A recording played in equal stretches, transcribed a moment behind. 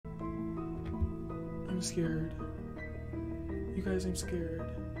I'm scared. You guys, I'm scared.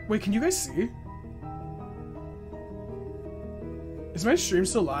 Wait, can you guys see? Is my stream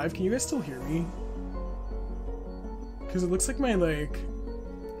still live? Can you guys still hear me? Because it looks like my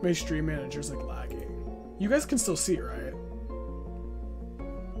stream manager's like lagging. You guys can still see, right?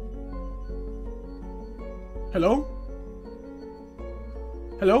 Hello?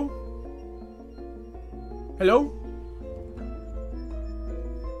 Hello? Hello?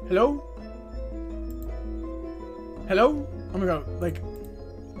 Hello? Hello? Oh my god, like,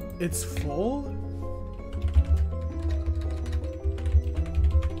 it's full?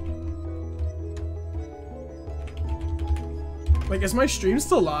 Like, is my stream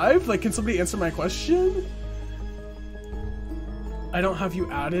still live? Like, can somebody answer my question? I don't have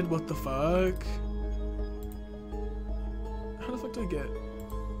you added, what the fuck? How the fuck do I get?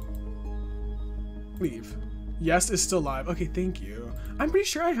 Leave. Yes, it's still live. Okay, thank you. I'm pretty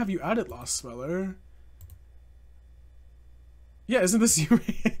sure I have you added, lostspeller. Yeah, isn't this you?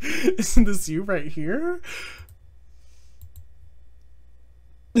 Isn't this you right here?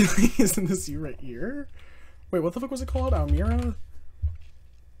 Isn't this you right here? Wait, what the fuck was it called? Elmira?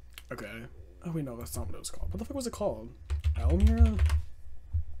 Okay. Oh wait, no, that's not what it was called. What the fuck was it called? Elmira?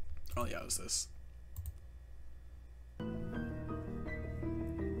 Oh yeah, it was this.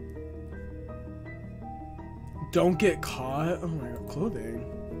 Don't get caught. Oh my god, clothing.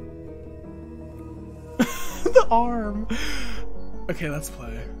 The arm. Okay, let's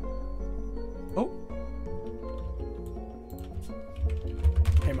play. Oh.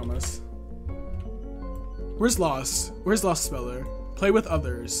 Hey, mamas. Where's Lost? Where's lostspeller? Play with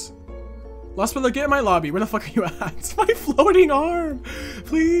others. Lostspeller, get in my lobby. Where the fuck are you at? It's my floating arm.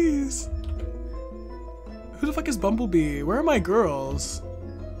 Please. Who the fuck is Bumblebee? Where are my girls?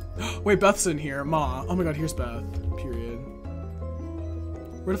 Wait, Beth's in here. Ma. Oh my god, here's Beth. Period.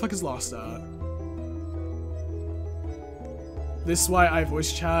 Where the fuck is Lost at? This is why I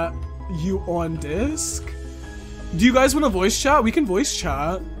voice chat you on disc? Do you guys want to voice chat? We can voice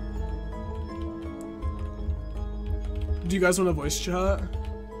chat. Do you guys want to voice chat?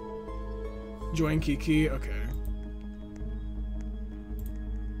 Join Kiki? Okay.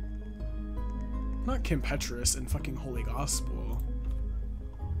 Not Kim Petras and fucking Holy Gospel.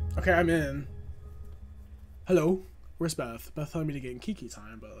 Okay, I'm in. Hello? Where's Beth? Beth told me to get in Kiki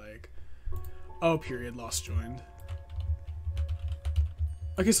time, but like... Oh, period. Lost joined.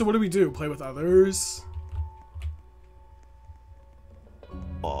 Okay, so what do we do? Play with others?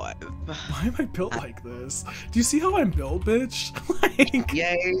 Boy. Why am I built like this? Do you see how I'm built, bitch? Like...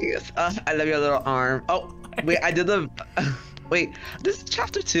 Yay! I love your little arm. Oh, wait, I did the... Wait, this is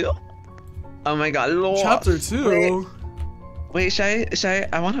chapter 2? Oh my god, Lord. Chapter 2? Wait, should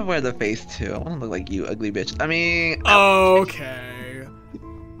I want to wear the face too. I want to look like you, ugly bitch. I mean... Okay.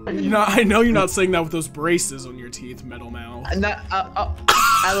 I know you're not saying that with those braces on your teeth, metal mouth. Not,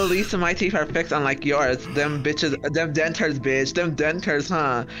 at least my teeth are fixed unlike yours. Them bitches, them denters, bitch. Them denters,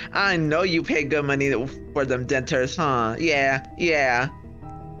 huh? I know you pay good money for them denters, huh? Yeah, yeah.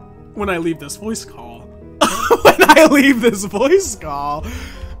 When I leave this voice call. When I leave this voice call.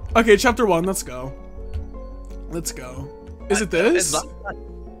 Okay, chapter 1, let's go. Let's go. Is it this?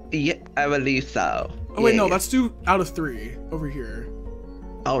 Yeah, I believe so. Oh wait, yeah, no, yeah. let's do out of 3 over here.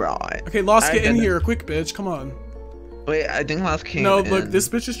 Alright. Okay, Lost, get in here, quick bitch, come on. Wait, I think Lost came No, in. look, this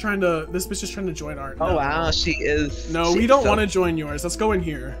bitch is trying to join our... Oh wow, she is... No, we don't want to join yours, let's go in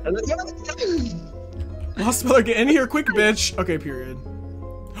here. Lostspeller, get in here, quick bitch. Okay, period.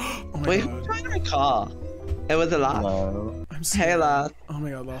 Oh my Wait, god. who tried to call? It was a lot. Hello. I'm scared. Hey, Lost. Oh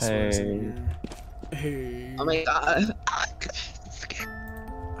my god, Lostspeller's in here. Hey. Oh my god.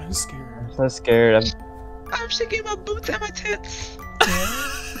 I'm scared. I'm so scared. I'm shaking my boots and my tits.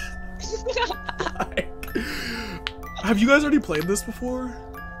 Like, have you guys already played this before?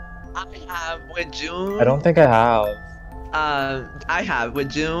 I have with June. I don't think I have. I have with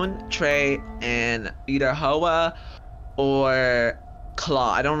June, Trey, and either Hoa or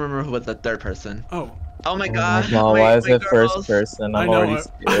Claw. I don't remember who was the third person. Oh. Oh my god. No, why is it girls. first person? I I'm know, already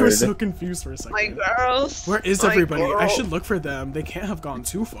scared. I was so confused for a second. My girls. Where is My everybody? I girls. should look for them. They can't have gone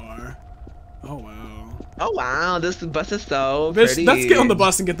too far. Oh wow. Oh wow, this bus is so Bitch, pretty. let's get on the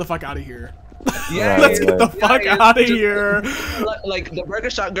bus and get the fuck out of here. Yeah, Let's get the fuck out of just- here. Like the burger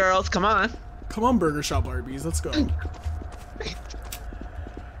shop girls, come on. Come on, Burger Shop Barbies, let's go.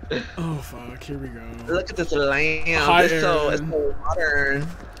 Oh fuck, here we go. Look at this lamp. Hi, It's so Aaron. modern.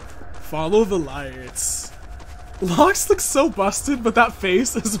 Follow the lights. Lox looks so busted, but that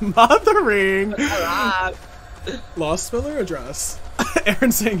face is mothering. Lostspeller address.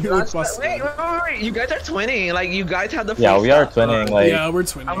 Aaron saying you look busted. Wait, you guys are twinning. Like you guys have the Yeah, face we are stuff twinning. on. Like, Yeah, we're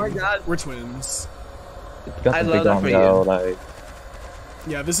twinning. Oh my god. We're twins. You got I the love big that arm for though, you. like.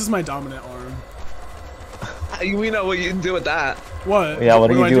 Yeah, this is my dominant arm. We know what you can do with that. What? Yeah,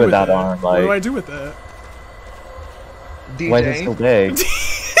 what do you do with that it? arm? What do I Like, do with it? DJ. why is it so big?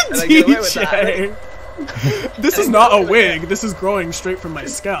 And I get away with DJ. This is not a wig. This is growing straight from my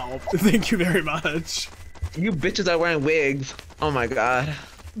scalp. Thank you very much. You bitches are wearing wigs. Oh my god.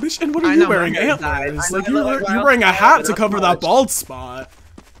 Bitch, and what are I you know, my wearing? hair dyed. Antlers. I Like know, I look like you're wearing a hat to not cover much. that bald spot.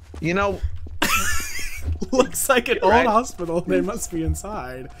 You know, Looks like an Right. old hospital. They must be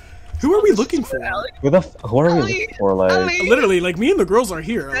inside. Who are we looking for? Who are we looking for? Like, Ellie. Literally, like me and the girls are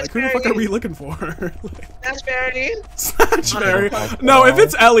here. Like who the fuck are very- we looking for? that's Verity. Smash Berry. Oh my No, if God.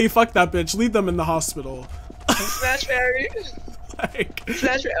 it's Ellie, fuck that bitch. Leave them in the hospital. Smash Berry. like,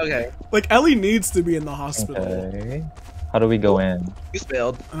 Smash Berry. Okay, like Ellie needs to be in the hospital. okay. How do we go in? you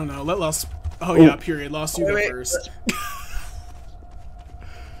spilled. I don't know. Let Lost. Oh Ooh. yeah, period. Lost you go Wait, first.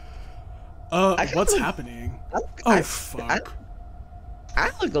 I What's kinda- happening? I- Oh I- fuck. I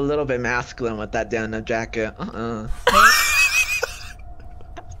look a little bit masculine with that denim jacket.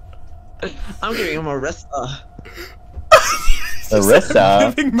 I'm giving him a wrist.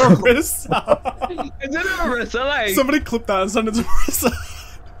 Marissa. Giving Marissa. Is it a Marissa? Like, Somebody clip that and send it to Marissa.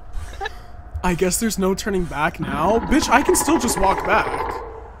 I guess there's no turning back now. Bitch, I can still just walk back.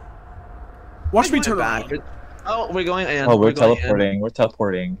 Watch me turn back. around. Oh, we're going in. Oh, we're going in. teleporting. We're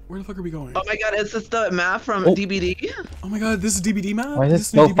teleporting. Where the fuck are we going? Oh my god, is this the map from Oh. DBD? Oh my god, this is DBD map? Why is it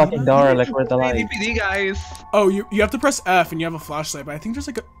This new so DBD fucking map? dark? Like, where's the Hey, light? DBD guys. Oh, you have to press F and you have a flashlight, but I think there's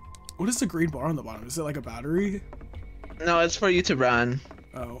like a... What is the green bar on the bottom? Is it like a battery? No, it's for you to run.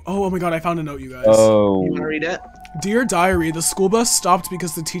 Oh my god, I found a note, you guys. Oh. You wanna read it? Dear Diary, the school bus stopped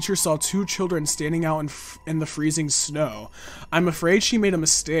because the teacher saw two children standing out in the freezing snow. I'm afraid she made a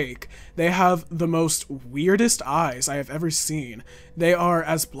mistake. They have the most weirdest eyes I have ever seen. They are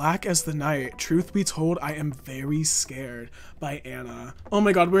as black as the night. Truth be told, I am very scared. By Anna. Oh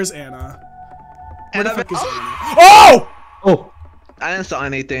my god, where's Anna? Where the Anna- fuck is Anna? Oh! Oh. I didn't saw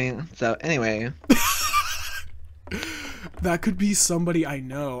anything. So anyway, That could be somebody I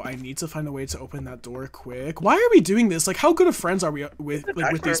know. I need to find a way to open that door quick. Why are we doing this? Like, how good of friends are we with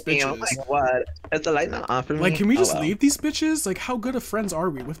these bitches? Oh my god, is the light not on for me? Like, can we Oh, just well. leave these bitches? Like, how good of friends are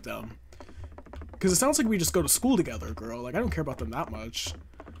we with them? Because it sounds like we just go to school together, girl. Like, I don't care about them that much.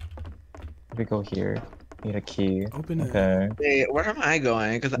 We go here. Need a key. Open it. Okay. Wait, where am I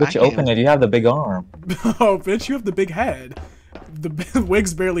going? Because But you open it. You have the big arm. Oh, bitch, you have the big head. The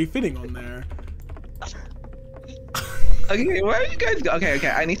wig's barely fitting on there. Okay, where are you guys going? Okay,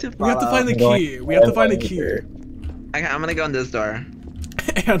 I need to We follow. have to find the I'm going- key. We have to I'm find a going key. here. Okay, I'm gonna go in this door.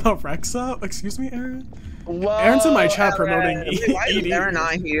 Anna Rexa? Excuse me, Aaron? Whoa, Aaron's in my chat Aaron. promoting Wait, why is ED. Aaron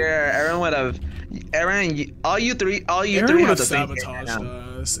not here? Aaron would have. Aaron, all you three Aaron have would have the same thing sabotaged now.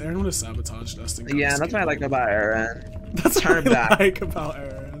 us. Aaron would have sabotaged us. and got Yeah, us that's what I killed. like about Aaron. That's Turn what I back. like about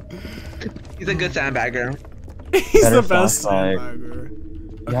Aaron. He's a good sandbagger. He's Better the best flashlight.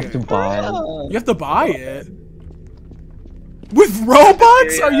 sandbagger. You have to buy. You have to buy it. With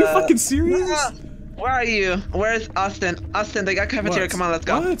Robux? Are you fucking serious? Where are you? Where's Austin? Austin, they got cafeteria. What? Come on, let's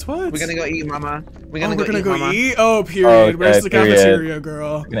go. What? We're gonna go eat, mama. We're Oh, gonna we're go gonna eat, go mama. eat? Oh, period. Okay, Where's the period. cafeteria,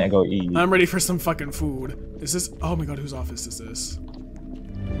 girl? I'm gonna go eat. I'm ready for some fucking food. Is this? Oh my god, whose office is this?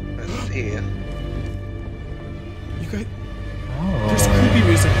 Let's see. You guys, Oh. there's creepy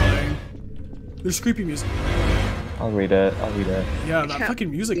music playing. There's creepy music. I'll read it. I'll read it. Yeah, that can't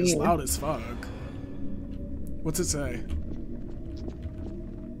fucking music is see. loud as fuck. What's it say?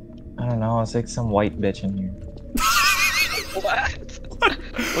 I don't know. It's like some white bitch in here. What?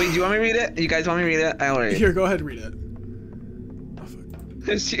 Wait, do you want me to read it? You guys want me to read it? I'll read it. Here, go ahead, read it. Oh,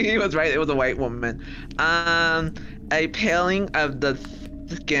 fuck. She was right. It was a white woman. A paling of the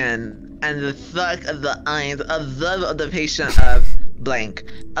skin and the suck of the eyes of the patient of blank.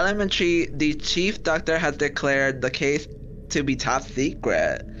 Elementary, the chief doctor has declared the case to be top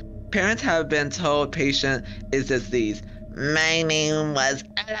secret. Parents have been told patient is diseased. My name was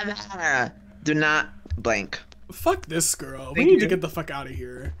Elmira. Do not blank. Fuck this girl. We Thank need you. to get the fuck out of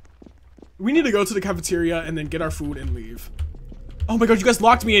here. We need to go to the cafeteria and then get our food and leave. Oh my god, you guys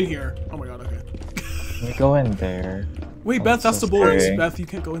locked me in here. Oh my god, okay. We go in there. Wait, Oh, Beth, it's that's so the boys. scary. Beth, you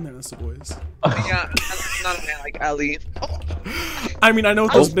can't go in there, that's the boys. Yeah, I'm not a man like Ellie. I mean, I know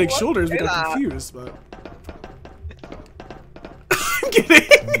with those Oh, big what? shoulders, we got Yeah. confused, but... I'm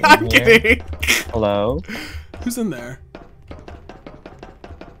kidding! I'm Yeah. kidding! Hello? Who's in there?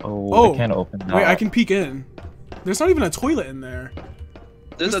 Oh, I can't open that. Wait, I can peek in. There's not even a toilet in there.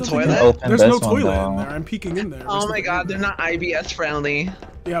 There's a nothing in toilet. there. Open There's no this one, toilet though. in there. I'm peeking in there. Oh There's my nothing god, in they're there. not IBS friendly.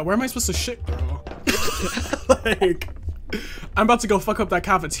 Yeah, where am I supposed to shit, girl? Like, I'm about to go fuck up that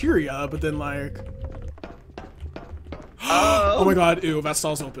cafeteria, but then like, Oh my god, ew, that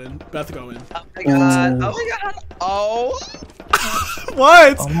stall's open. Beth, go in. Oh my god. Oh my god. Oh.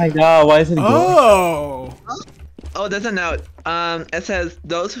 What? Oh my god, why is it going? Oh. Oh, there's a note. It says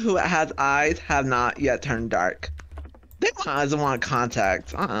those who has eyes have not yet turned dark. They doesn't want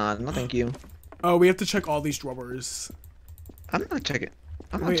contact. No, thank you. Oh, we have to check all these drawers. I'm not checking.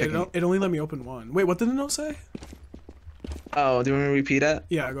 I'm not Wait, checking. it only let me open one. Wait, what did the note say? Oh, do you want me to repeat it?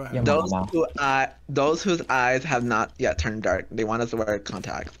 Yeah, go ahead. Yeah. Those whose eyes have not yet turned dark. They want us to wear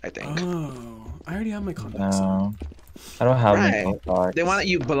contacts, I think. Oh, I already have my contacts. No. I don't have any Right. contacts. They want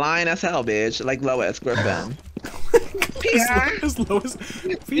you blind as hell, bitch, like Lois Griffin. As low as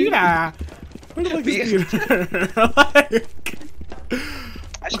Peter. Where the fuck is Peter? Like,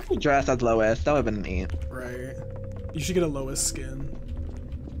 I should be dressed as Lois. That would have been neat. right. You should get a Lois skin.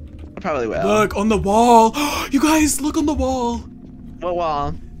 I probably will. Look on the wall. You guys, look on the wall. What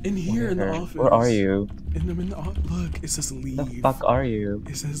wall? In here in the Where? office. Where are you? I'm in the office. Look, it says leave. The fuck are you?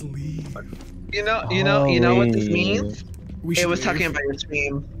 It says leave. You know what this means? We should It was leave. talking about your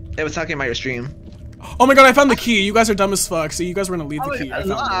stream. It was talking about your stream. Oh my god, I found the key. You guys are dumb as fuck. So you guys were gonna leave the key. I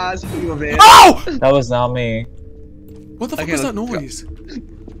found it. Lost, you bitch. Oh! That was not me. What the fuck Okay, was that let's go. noise?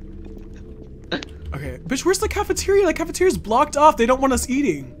 Okay, bitch, where's the cafeteria? The cafeteria's blocked off. They don't want us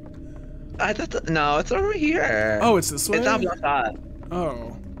eating. I thought no, it's over here. Oh, it's this way? It's not blocked off.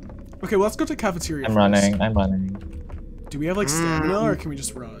 Oh. Okay, well, let's go to cafeteria I'm first. running. I'm running. Do we have like stamina or can we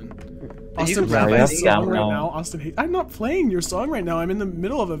just run? Austin, can run, play yeah, this song stamina. right now. Austin, I'm not playing your song right now. I'm in the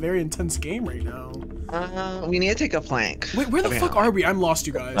middle of a very intense game right now. We need to take a plank. Wait, where the Okay. fuck are we? I'm lost,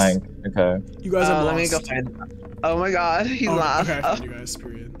 you guys. Fine. Okay. You guys, I'm Let lost. me go find. Oh my god, he's Oh, lost. okay, I found you guys,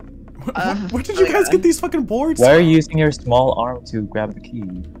 period. Uh, Where did oh you my guys God. get these fucking boards Why are from? you using your small arm to grab the key?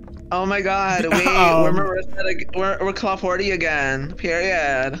 Oh my god, wait, we're Claw 40 again.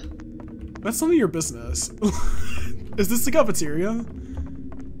 Period. That's none of your business. Is this the cafeteria?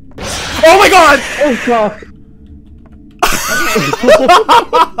 Oh my god! Oh fuck!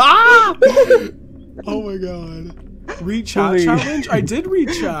 Oh my god. Read chat Please. challenge? I did read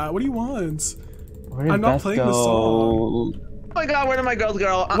chat. What do you want? Where did I'm not Beth playing the go? song. Oh my god, where did my girls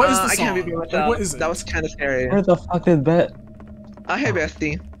go? What is the I can't be song? with Like, that. what is it? That was kind of scary. Where the fuck did Beth? Oh, hey,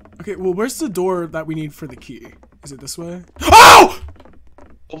 bestie. Okay, well, where's the door that we need for the key? Is it this way? Oh!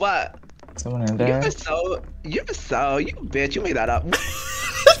 What? Someone in there? You bitch, you made that up.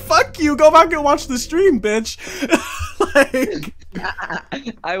 Fuck you! Go back and watch the stream, bitch! Like...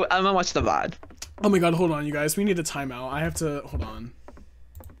 I'm gonna watch the VOD. Oh my god, hold on, you guys. We need a timeout. I have to... Hold on.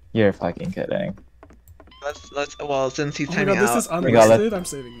 You're fucking kidding. Well, since he's Oh my timing god, this out. is my God, unlisted. I'm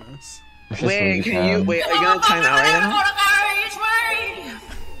saving this. Just Wait, leave can you, him. wait, are you gonna time out right now?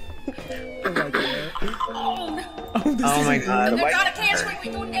 Oh my god. Oh, this Oh is my god,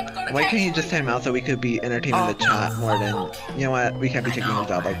 insane. why can't you just time out so we could be entertaining the chat more than, you know what, we can't be taking a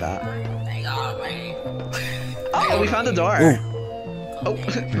job like that. Oh, we found the door. Oh,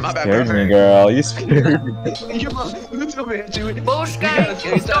 my bad, Scared me, bro. girl. You scared me. You too, bitch. You Bush gotta gang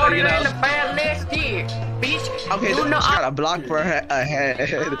scare each other, started you know? in the bad next year. Bitch, Okay, you so know she got a block for her head.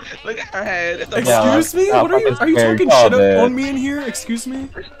 Look at her head. It's a Yeah. Excuse me? Yeah, What are you? fucking Are you scared. talking Oh, shit bitch. on me in here? Excuse me?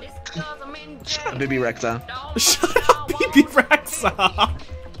 Shut up, baby Rexa. Shut up, BB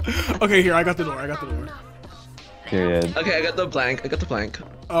Rexa. Okay, here, I got the door. I got the door. Period. Okay, I got the blank.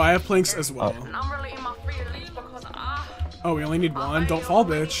 Oh, I have planks as well. I'm really in my feelings because Oh, we only need one. Don't fall,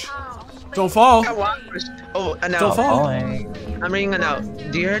 bitch. Don't fall. Oh, a Don't note. fall. Falling. I'm reading a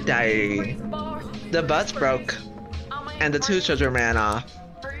note. Dear diary, the bus broke, and the two children ran off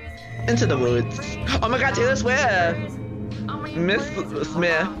into the woods. Oh my god, Taylor Swift! Miss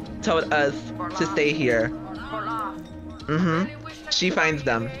Smith told us to stay here. She finds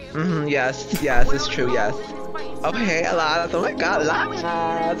them. Yes, it's true, yes. Okay, Alas. Oh my god,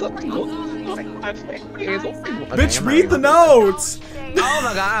 Alas. Bitch, read the notes. Oh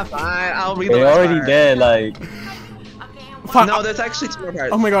my god, fine. I'll read the They next already part. did, like... Fine. No, there's actually two more parts.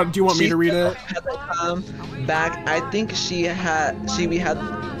 Oh my god, do you want me to read it? Had to come back. I think we had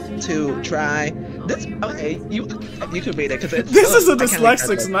to try. This okay? You could read it because it's. This is a I can't read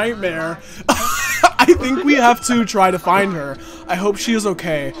dyslexic's it. nightmare. I think we have to try to find her. I hope she is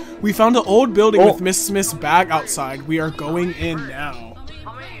okay. We found an old building with Miss Smith's bag outside. We are going in now.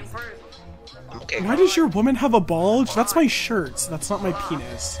 Okay. Why does your woman have a bulge? That's my shirt. That's not my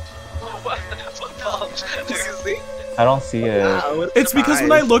penis. Do you see? I don't see it. Wow, what a It's because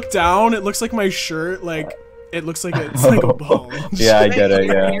when I surprise. look down, it looks like my shirt, like, it looks like it's like a bulge. Yeah, I get it,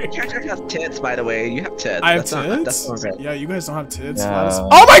 yeah. Your character has tits, by the way. You have tits. I have That's not- tits? that's not right. Yeah, you guys don't have tits. Yeah. That is-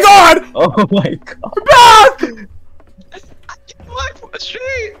 Oh my god! Oh my god. Beth! What?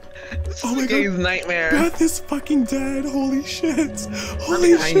 Straight. Oh my Game's god. nightmare. Beth is fucking dead. Holy shit.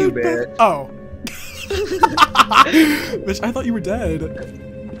 Holy behind you, shit, Beth. bitch. Oh. Bitch, I thought you were dead.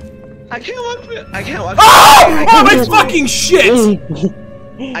 I can't walk. I can't walk. Oh! Oh my fucking shit!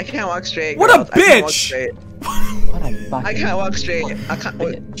 I can't walk straight. What a girls. I can't walk bitch! straight. What a fucking I can't walk straight. I can't.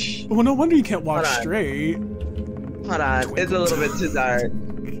 Wait, bitch. Well, no wonder you can't walk Hold on. straight. hold on. It's a little bit too dark.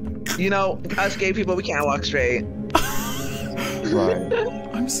 You know, us gay people, we can't walk straight. Right.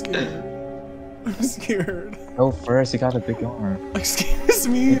 I'm scared. I'm scared. Go first, you got a big arm. Excuse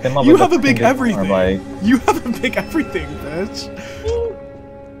me. Pick them up You with have a fucking big arm, everything. like- You have a big everything, bitch.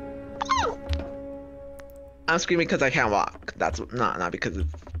 I'm screaming because I can't walk. That's not because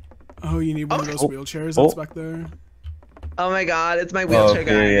it's. Oh, you need one of Oh. those wheelchairs that's back there. Oh my god, it's my wheelchair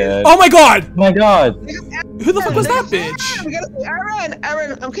guy. period. Oh my god! Oh my god! Who the fuck was that bitch? We gotta see Aaron.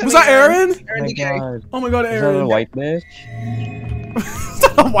 Aaron, I'm coming. Was that Aaron? Oh Aaron my DK. god. Oh my god, Is that a Aaron. white bitch? Is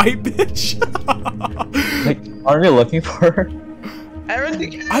that a white bitch? Like, aren't we looking for her? Aaron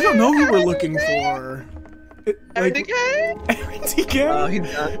DK. I don't know who we're looking for. Aaron Like, DK. Aaron DK? Oh, he's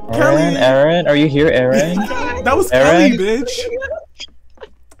done. Kelly. Aaron, are you here, Aaron? That was Aaron? Kelly, bitch.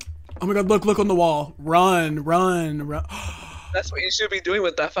 Oh my god, look on the wall. Run. That's what you should be doing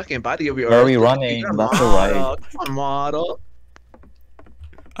with that fucking body of yours. Where are we running? You're a Left or model. right? Come on, model.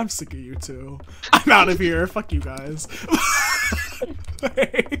 I'm sick of you too. I'm out of here. Fuck you guys.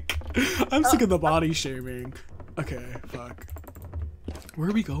 Like, I'm sick of the body shaming. Okay, fuck. Where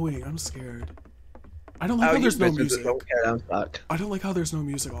are we going? I'm scared. I don't like how you there's no bitches music. Don't care, I'm fuck. I don't like how there's no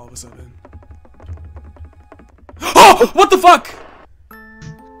music all of a sudden. Oh! What the fuck?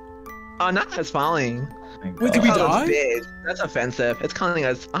 Oh, not us falling. Wait, did we Calling us die? big. That's offensive. It's calling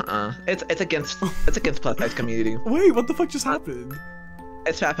us It's against plus size community. Wait, what the fuck just happened?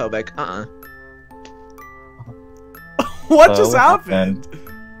 It's fatphobic. What just happened?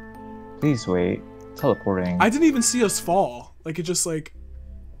 Please wait. Teleporting. I didn't even see us fall. Like, it just like...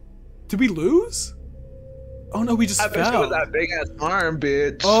 Did we lose? Oh no, we just I bet you fell. with that big ass arm,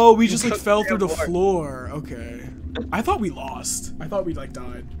 bitch. Oh, we just like Took fell me through the aboard. floor. Okay. I thought we lost. I thought we like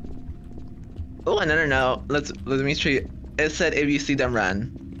died. Oh, another note. Let me treat. It said if you see them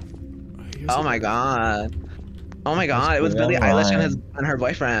run. Here's Oh a- my god. Oh my god. It was Billie Never Eilish mind. and her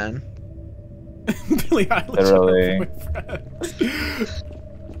boyfriend. Billie Eilish. Literally. and her boyfriend.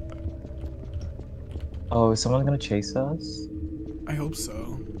 Oh, is someone gonna chase us? I hope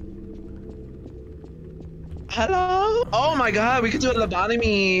so. Hello? Oh my god, we could do a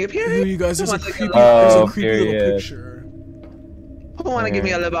lobotomy. Ooh, Period. you guys, there's a Who wants to creepy, go- there's a Oh, creepy little period. picture. Who want to give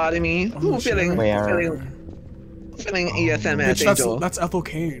me a lobotomy? I'm Who not sure. feeling Where? feeling ESM Bitch, angel? that's Ethel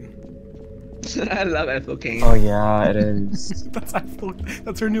Kane. I love Ethel King. Oh yeah, it is. That's Ethel.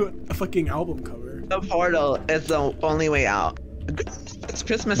 That's her new fucking album cover. The portal is the only way out. It's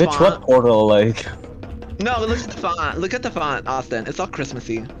Christmas Bitch, what font. portal, like? No, look at the font. Look at the font, Austin. It's all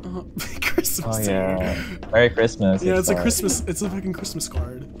Christmassy. Christmas. Oh tree. yeah. Merry Christmas. Yeah, it's a fine. Christmas. It's a fucking Christmas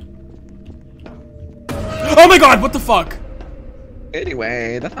card. Oh my god! What the fuck?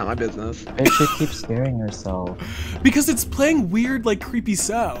 Anyway, that's not my business. Bitch, you keep scaring yourself. Because it's playing weird, like creepy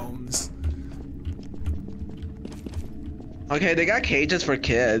sounds. Okay, they got cages for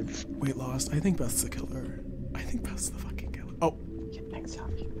kids. Wait, Lost. I think Beth's the killer. I think Beth's the fucking killer. Oh.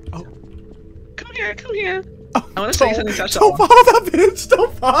 Oh. Come here, come here. Oh, I want to show you something special. Don't follow that bitch!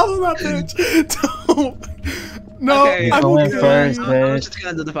 Don't follow that bitch! Don't! No, Okay, I'm Go in okay. first, I'm bitch. just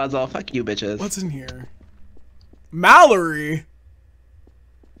gonna do the puzzle. Fuck you, bitches. What's in here? Mallory!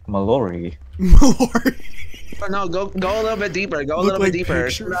 Mallory. Mallory. Oh, no, go a little bit deeper. Go a Look little like bit deeper.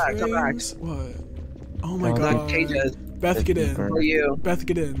 picture Come back, come back. frames? What? Oh my Oh, god. Look, cages Beth, get in. Deeper. for you. Beth,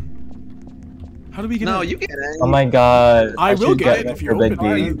 get in. How do we get in? No, you get in. Oh my god. I will should get get it if Mr. you Big open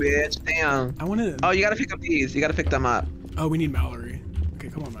Are B. you, bitch? Damn. I want in. Oh, you gotta pick up these. You gotta pick them up. Oh, we need Mallory. Okay,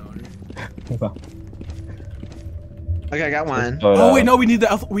 come on, Mallory. Okay, I got one. Oh wait, no, we need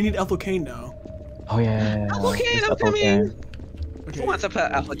Ethel Kane now. Oh yeah. Ethel Kane, It's I'm Ethel coming. Kane. Okay. Who wants to put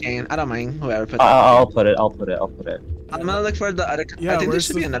Applicane? I don't mind. Whoever puts it. I'll put it. I'll put it. I'm gonna look for the other. Yeah, I think there where's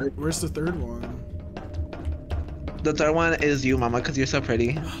should be another. where's the third one? The third one is you, Mama, because you're so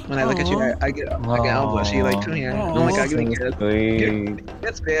pretty. When I look at you, I get all blushy. Like, come here. Aw. Oh my god, give me a kiss. Sweet.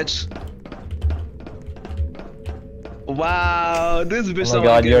 Yes, bitch. Wow, this bitch. Oh don't my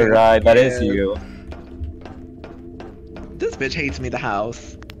god, wanna you're give me a right. That is kiss. you. This bitch hates me. The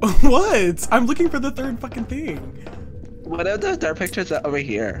house. What? I'm looking for the third fucking thing. What are the third pictures over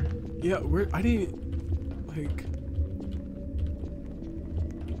here? Yeah, I didn't like.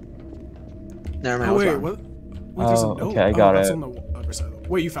 Never mind. Oh what's wait, wrong? what? Wait, there's Oh, a note. okay, I got that's it. on the other side.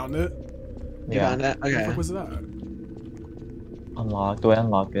 Wait, you found it? You Yeah. found it? What the Okay. fuck was that? Unlock. Do I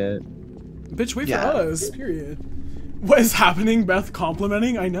unlock it? Bitch, wait Yeah. for us, period. What is happening? Beth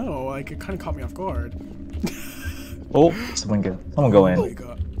complimenting? I know, like, it kind of caught me off guard. Oh, someone go Oh my in.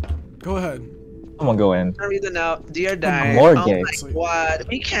 god. Go ahead. Someone go in. I read the note. Dear Diary. More Oh gay. my god.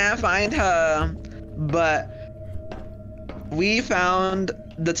 We can't find her. But we found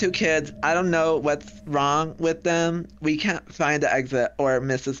the 2 kids. I don't know what's wrong with them. We can't find the exit or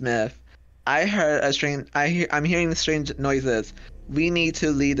Mrs. Smith. I heard a strange. I'm hearing strange noises. We need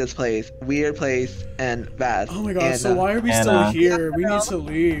to leave this place. Weird place and fast. Oh my god, And, so why are we still Anna. here? We need to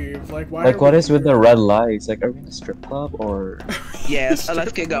leave. Like, why Like, are what we is with the here? red lights? Like, are we in a strip club or? Yes,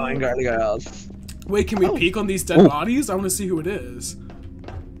 let's get going, girly girls. Wait, can we Oh. peek on these dead Ooh. bodies? I want to see who it is.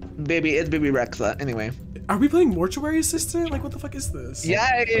 Baby, it's Baby Rexa. Anyway. Are we playing mortuary assistant? Like, what the fuck is this?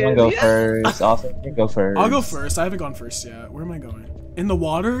 Yeah, Someone go first. Austin, you go first. I'll go first. I haven't gone first yet. Where am I going? In the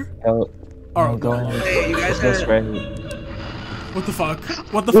water? Go. Oh, go no. in. Hey, you guys Go are. straight. What the fuck?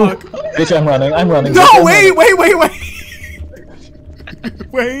 What the fuck? Bitch, I'm running. I'm running. No, bitch, I'm wait, running. wait.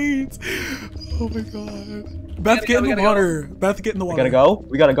 Wait. Oh my god. Beth, get in the water. Beth, get in the We water. gotta go.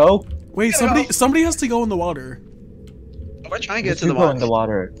 We gotta go. Wait, somebody has to go in the water. We're trying to get Bitch, to you the go in water. the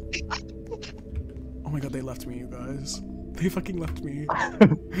water. Oh my god, they left me, you guys. They fucking left me.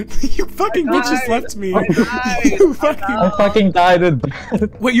 You fucking bitches left me. died. You fucking. I fucking died in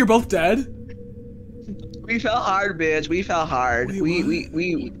Wait, you're both dead? We fell hard, bitch. We fell hard. Wait,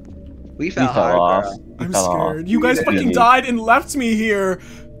 We We fell fell hard, off. girl. We I'm fell off. scared. You guys Yeah. fucking died and left me here.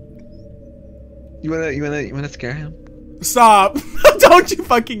 You wanna scare him? Stop. Don't you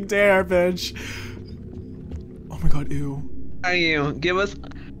fucking dare, bitch. Oh my god, ew. Are you? Give us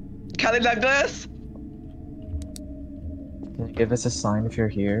Kelly Douglas? Can you give us a sign if you're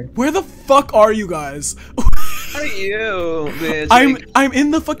here? Where the fuck are you guys? Are you, bitch? I'm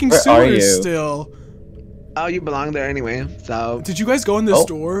in the fucking Where are sewers you? still. Oh, you belong there anyway. So. Did you guys go in this Oh.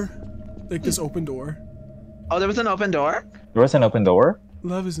 door? Like this open door? Oh, there was an open door. There was an open door?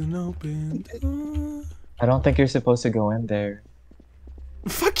 Love is an open door. I don't think you're supposed to go in there.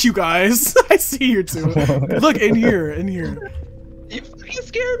 Fuck you guys. I see you two. Look, in here, in here. You fucking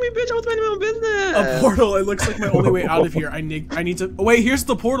scared me, bitch. I was minding my own business. A portal. It looks like my only way out of here. I need to. Oh, wait, here's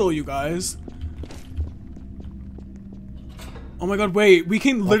the portal, you guys. Oh my god, wait. We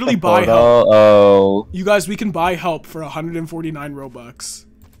can literally buy help. Oh. You guys, we can buy help for 149 Robux.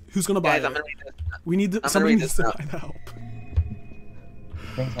 Who's gonna buy Guys, I'm it? gonna read this. We need to, gonna somebody read needs this to now. buy the help.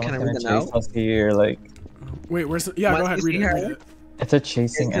 I think Can I someone's read the gonna chase note? us here, like... Wait, where's the, yeah, Once go ahead, you read see it, her- read it. It's a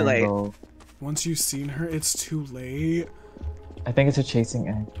chasing It's too late. angle. Once you've seen her, it's too late. I think it's a chasing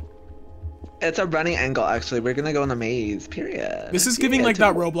angle. It's a running angle, actually. We're gonna go in a maze. Period. This is giving like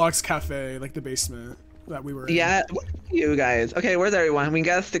Period. that Roblox cafe, like the basement that we were in. Yeah, what are you guys. Okay, where's everyone? We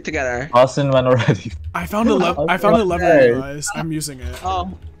gotta stick together. Austin went already. I found a lever, Okay. you guys. I'm using it.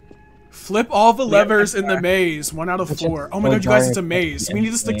 Oh, Flip all the levers in the maze. 1 out of 4. Oh my god, you guys, it's a maze. We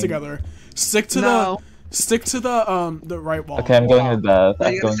need to stick together. Stick to no. the right wall. Okay, I'm going with Beth. No,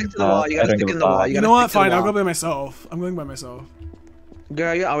 I'm you gotta going stick with to the wall. Beth. You I gotta don't stick give in a the wall. fuck. You You gotta know what? stick to the Fine, I'll wall. go by myself. I'm going by myself.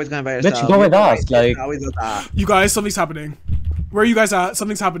 Girl, you're always going by yourself. Bitch, go with You're us, like- always with that. You guys, something's happening. Where are you guys at?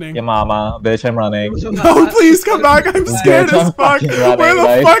 Something's happening. Yeah, mama. Bitch, I'm running. No, please come back. I'm scared Bitch, I'm as fuck. fucking running, Where the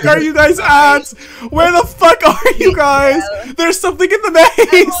like- fuck are you guys at? Where the fuck are you guys? There's something in the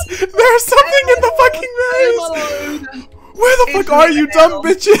maze. There's something in the fucking maze. Where the fuck are you, dumb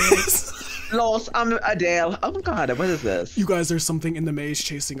bitches? Lost. I'm Adele. Oh my god, what is this? You guys, there's something in the maze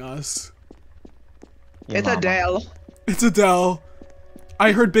chasing us. Yeah, It's mama. Adele. It's Adele.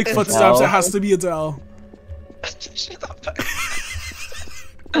 I heard big It's footsteps. Adele. It has to be Adele. Shut up.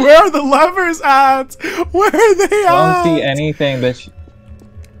 Where are the levers at? Where are they I don't see at? anything, bitch.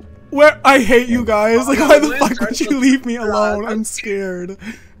 Where? I hate you guys. Like, Oh, why the Liz, fuck would you leave me alone? God. I'm scared.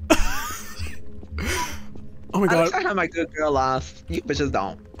 Oh my I god. wish I had my good girl lost. You bitches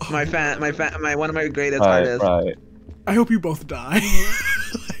don't. My one of my greatest Right, artists. right. I hope you both die.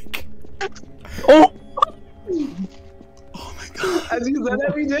 Like, Oh! oh my god. As you said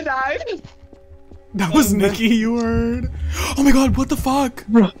that we did die. That was Nikki, you heard? Oh my god, what the fuck?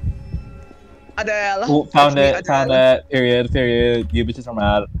 Adele. Oh, found It's me, it, found Adele. it. Period. You bitches are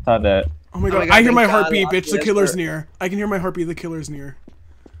mad. Found it. Oh my Oh god, my god, I hear my thank God, heartbeat, lost bitch. The this killer's for- near. I can hear my heartbeat. The killer's near.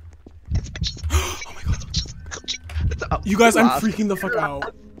 Oh my god. You guys, I'm freaking the fuck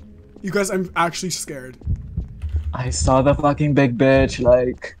out. You guys, I'm actually scared. I saw the fucking big bitch,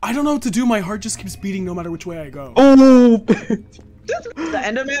 like... I don't know what to do. My heart just keeps beating no matter which way I go. Oh, bitch. The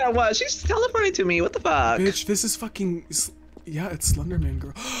Enderman or what? She's teleporting to me. What the fuck? Bitch, this is fucking... Yeah, it's Slenderman,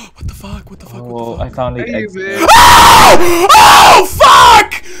 girl. What the fuck? What the fuck? Oh, What the I fuck? found the Hey, you exit. bitch. Oh! Oh,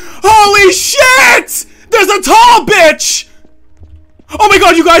 fuck! Holy shit! There's a tall bitch! Oh my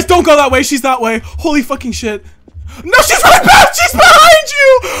god, you guys, don't go that way. She's that way. Holy fucking shit. No, she's right back. She's behind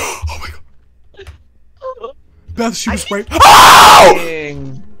you. Oh my god. Beth, she was right. Oh!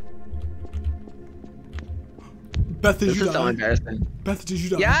 Dang. Beth, did This you is so die? embarrassing. Beth, did you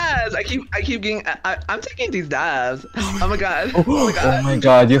die? Yes, I keep getting. I'm taking these dabs. Oh my god. Oh my god. Oh my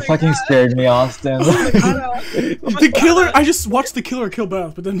god, you fucking scared me, Austin. The killer. I just watched the killer kill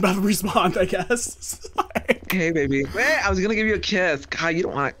Beth, but then Beth respawned, I guess. Hey, baby. Wait, I was gonna give you a kiss. God, you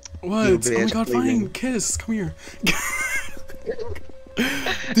don't want. What? You Oh my bitch, god, leaving. fine. Kiss. Come here.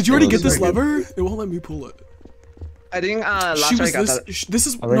 Did you already get this lever? It won't let me pull it. I think last She time I was got this. that. This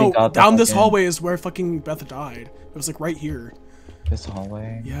is Already no got the down this fucking- hallway is where fucking Beth died. It was like right here. This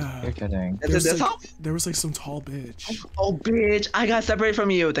hallway? Yeah. You're kidding. Is it this like, hall? there was like some tall bitch. Oh, bitch! I got separated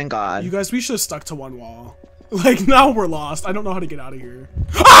from you. Thank God. You guys, we should have stuck to one wall. Like now we're lost. I don't know how to get out of here.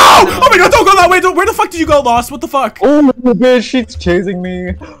 Oh! Oh my god! Don't go that way! Don't. Where the fuck did you go, Lost? What the fuck? Oh my bitch, she's chasing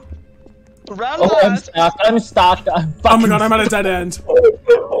me. Run, Oh, I'm Lost. stuck. I'm stuck. I'm Oh my fucking god! I'm at a dead end.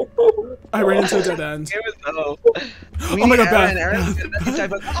 I ran into a dead end. It was no. Oh my god, Beth.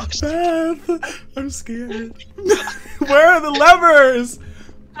 Beth. Beth, I'm scared. Where are the levers?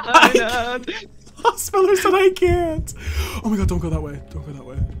 Speller said I can't. Oh my god, don't go that way. Don't go that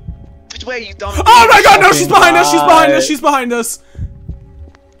way. Which way you don't? Oh my god, no, she's Fucking behind us. She's behind lie. us. She's behind us.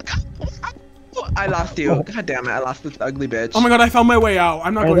 I lost you. God damn it! I lost this ugly bitch. Oh my god, I found my way out.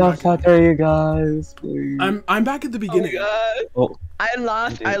 I'm not Where going the back. fuck are you guys? Please. I'm back at the Oh my beginning. god. Oh,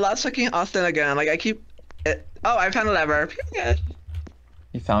 I lost fucking Austin again. Like I keep. Oh, I found a lever. Yeah.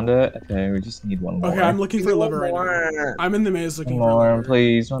 you found it? Okay, we just need one more. Okay, I'm looking for a lever right now. More. I'm in the maze looking One for a more, lever.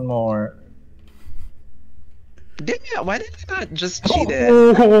 please. One more. Why did I not just cheat it?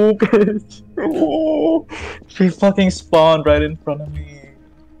 Oh, bitch. Oh, she fucking spawned right in front of me.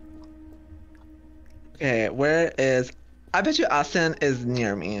 Okay, where is? I bet you Austin is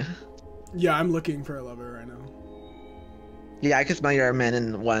near me. Yeah, I'm looking for a lever right now. Yeah, I can smell your men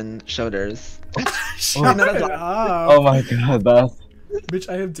in one shoulders. Shut no, that's up. Oh my god, Beth. Bitch,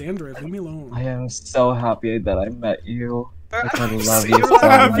 I have dandruff. Leave me alone. I am so happy that I met you. Like, I love So you so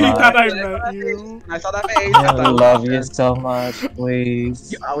happy much. that I met you. I saw that face. I love you so much,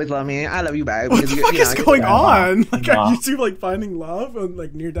 please. You always love me. I love you back. What the fuck is going Yeah. on? Like, Yeah. are you two like finding love and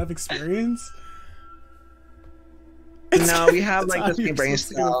like near-death experience? No, we have like the same brain Get a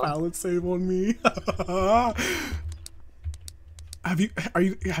cell. pallet save on me. Have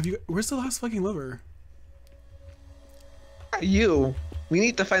you? Where's the last fucking lever? You. We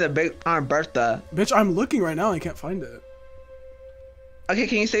need to find a big arm Bertha. Bitch, I'm looking right now. I can't find it. Okay,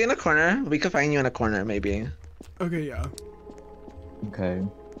 can you stay in a corner? We could find you in a corner, maybe. Okay, yeah. Okay.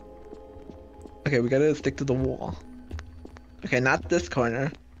 Okay, we gotta stick to the wall. Okay, not this corner.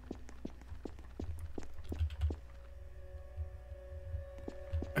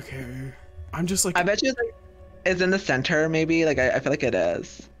 Okay. I'm just like, I bet you it's in the center, maybe. Like I feel like it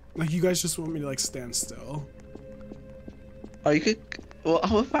is. like you guys just want me to like stand still. Or you could. Well,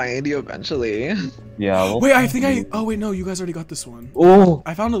 I'll find you eventually. Yeah. We'll Wait, I think find you. Oh wait, no, you guys already got this one. Oh.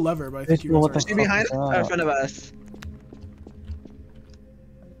 I found a lever, but I think Bitch, you guys what the already. Is she behind us or in front of us?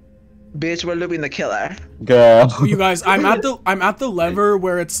 Bitch, we're looping the killer. Girl. You guys, I'm at the lever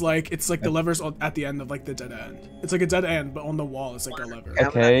where it's like the levers at the end of like the dead end. It's like a dead end, but on the wall it's like a lever.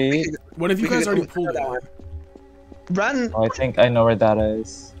 Okay. What if you We guys could already go pulled that it? one. Run! Oh, I think I know where that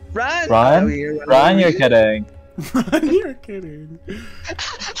is. Run! Run? Run, Run, you're kidding. You're kidding. Oh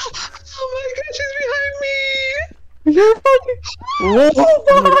my god, she's behind me! You're fucking.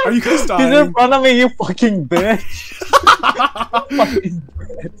 Oh, are you guys He's dying? in front of me, you fucking bitch. Fucking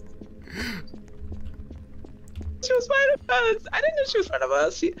bitch. She was right of us. I didn't know she was in front of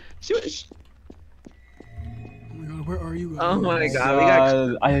us. She was. Oh my god, where are you guys? Oh my god, we got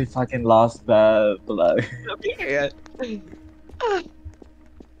God, I fucking lost that. Like, up here.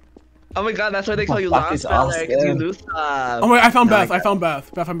 Oh my god, that's why they call the you fuck is lostspeller, because you Austin? lose stuff. Oh wait, I found No, Beth. I I found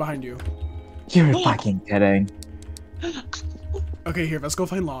Beth. Beth, I'm behind you. you're fucking kidding. Okay, here, let's go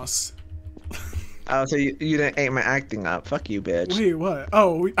find Lost. Oh, so you didn't aim my acting up. Fuck you, bitch. Wait, what?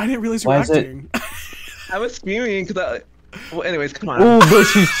 Oh, I didn't realize you were Why is it- acting. I was screaming because I. Well, anyways, come on. Oh, but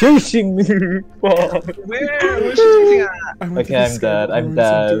she's chasing me. Fuck. Where was she chasing at? I went to Okay, the I'm dead. scary I'm room,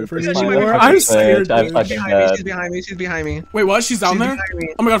 dead. some different It's anymore. fine. I'm It's scared. I'm Dude. fucking She's behind me. dead. She's behind me. She's behind me. Wait, what? She's down She's there? behind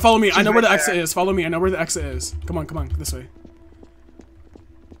me. Oh my god, follow me. I She's know where the right exit there. is. Follow me. I know where the exit is. Come on, this way.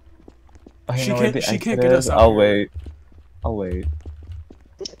 I She know where can't- the she can't exit get us is. out I'll here. wait. I'll wait.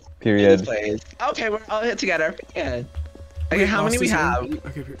 This Period. place. Okay, we're all hit together. Yeah. Okay, Wait, how many Lost we is in? have?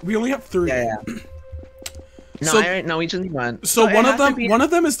 Okay, we only have 3. Yeah, yeah. No, So- no, we just need one. So it one has of to be-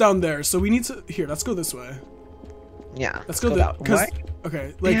 them is down there. So we need to here. Let's go this way. Yeah. Let's go that- there. Cause What?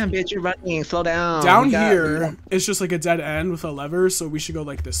 okay, like Damn, bitch, you're running. Slow down. down We got- here, it's just like a dead end with a lever, so we should go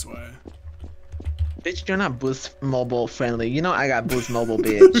like this way. Bitch, you're not Boost Mobile friendly. You know I got Boost Mobile,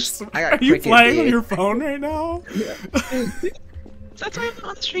 bitch. I got Are you Cricket, playing bitch. on your phone right now? That's why I'm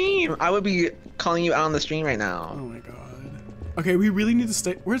on the stream. I would be calling you out on the stream right Oh now. my god. Okay, we really need to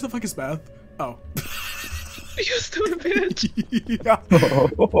stay. Where the fuck is Beth? Oh. You stupid bitch. Yeah. Oh!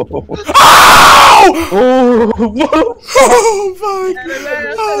 Oh! Oh! Oh fuck! And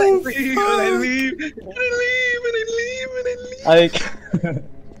I Oh leave, fuck! and I leave, and I leave, and I leave, and I leave.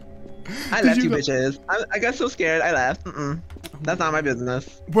 I Did left you you go- bitches. I got so scared. I left. That's not my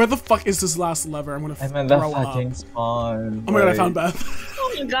business. Where the fuck is this last lever? I'm gonna I'm in the throw up. fucking spawn. Oh my god, I like- found Beth.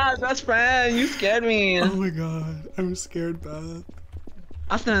 Oh my god, best friend, you scared me. Oh my god, I'm scared, Beth.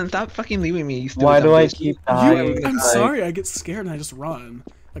 Austin, stop fucking leaving me. You stupid Why do dumb I bitch. keep You, dying? I'm Like, sorry, I get scared and I just run.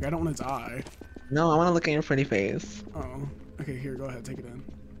 Like, I don't want to die. No, I want to look at your pretty face. Oh. Okay, here, go ahead, take it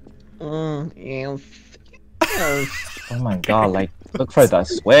in. Yes. Yes. Oh my god, like, look for the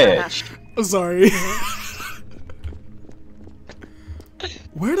switch. Oh, sorry.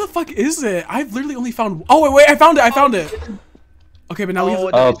 Where the fuck is it? I've literally only found. Oh wait, I found it. I found it. Okay, but now we have. To...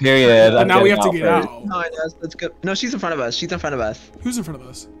 Oh, period. But I'm now we have getting to get first. out. No, I know. Let's go. No, she's in front of us. She's in front of us. Who's in front of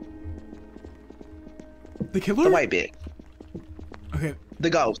us? The killer? The white bitch. Okay. The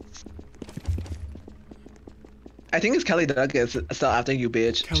ghost. I think it's Kelly Douglas still after you,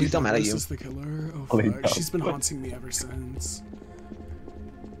 bitch. Kelly She's still mad at Douglas you. is the killer. Oh Kelly fuck. She's been Douglas. haunting me ever since.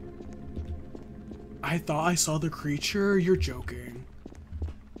 I thought I saw the creature. You're joking.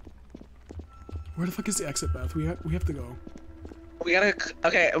 Where the fuck is the exit, Beth? We have to go. We gotta.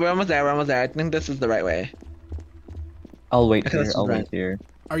 Okay, we're almost there. We're almost there. I think this is the right way. I'll wait Okay, here. this is I'll right. wait here.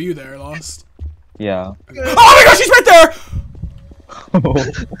 Are you there, Lost? Yeah. Oh my god, she's right there!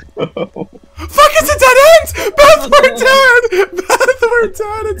 Fuck, it's a dead end! Beth, we're dead! Beth, we're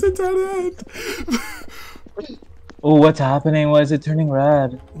dead! It's a dead end! Oh, what's happening? Why is it turning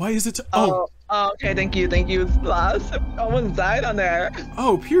red? Why is it? Oh, Okay. Thank you. It's lost. Almost died on there.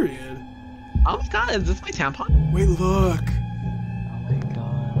 oh, period. Oh my god, is this my tampon? Wait, look. Oh my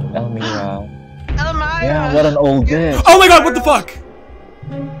god. Elmira. Elmira. Yeah, what an old bitch. Oh my god, what the fuck?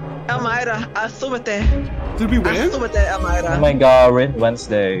 Elmira, súbete. Did we win? Súbete, Elmira. Oh my god, we're in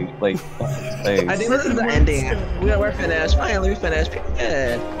Wednesday. Like, place. I think this is the ending. We're finished. Finally, we finished.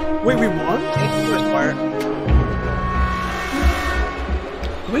 Good. Wait, we won? Smart.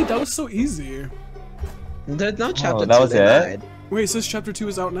 Wait, that was so easy. There's no chapter that 2 was they it? lied. Wait, it says chapter 2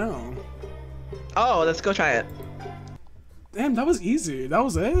 is out now. Oh, let's go try it. Damn, that was easy. That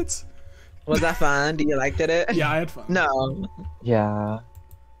was it? Was that fun? Do you liked it? Yeah, I had fun. No. Yeah.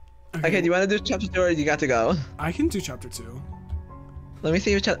 Okay, do you want to do chapter 2 or you got to go? I can do chapter 2. Let me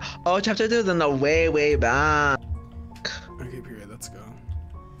see your chapter. Oh, chapter 2 is in the way back. Okay, period. Let's go.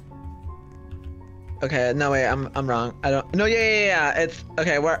 Okay, no wait, I'm wrong. I don't. No, yeah. It's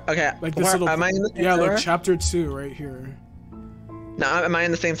okay. Okay. Like this where, little. am I in the same yeah, server? like chapter 2 right here. No, am I in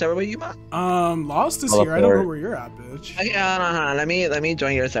the same server with you, Ma? Lost is Oh, here. I don't know sorry. where you're at, bitch. Okay, hold on. Let me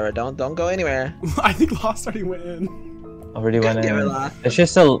join your server. Don't go anywhere. I think Lost already went in. Already went Give it in. lost. It's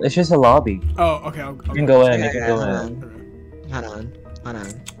just a lobby. Oh, okay. I'll You can go in. Okay, You can okay, go hold in. on. Okay. Hold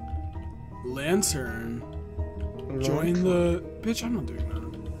on. Lantern. Join the. Bitch, I'm not doing that.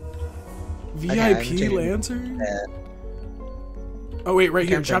 I'm VIP changing lantern? it. Oh, wait, right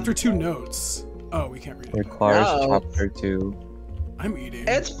here. Can't Chapter 2 notes. Oh, we can't read it. Requires No. chapter 2. I'm eating.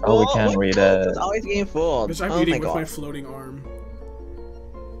 It's full. Oh, we can't read it. It's always getting full. Bitch, I'm Oh eating my with god. my floating arm.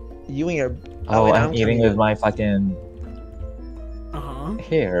 You and your. Oh, wait, I'm eating coming with my fucking Uh-huh.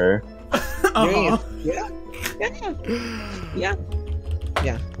 hair. Uh-huh.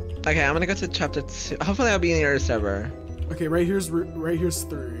 Yeah. Okay, I'm gonna go to chapter 2. Hopefully, I'll be in your server. Okay, right here's 3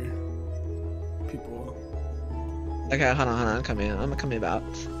 people. Okay, hold on. I'm coming about.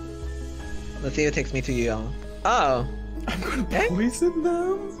 Let's see if it takes me to you all. Oh, I'm gonna Eh? poison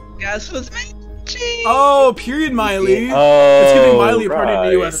them? guess who's matching? Oh, period, Miley. Oh, It's giving Miley party in the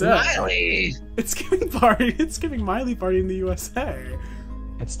right. USA. Miley. It's giving party. It's giving Miley party in the USA.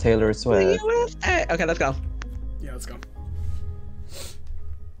 It's Taylor The Swift. USA. Okay, let's go. Yeah, let's go.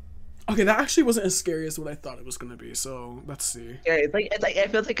 Okay, that actually wasn't as scary as what I thought it was gonna be. So let's see. Yeah, it's like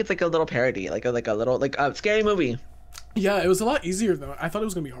it feels like it's like a little parody, like a little scary movie. Yeah, it was a lot easier though. I thought it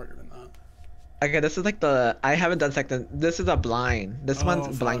was gonna be harder than that. Okay, this is like I haven't done second. This is a blind. This Oh, one's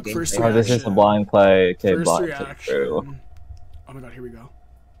fuck. blind game. First Oh, this is a reaction. blind play. Okay, First blind reaction. through. Oh my god, here we go.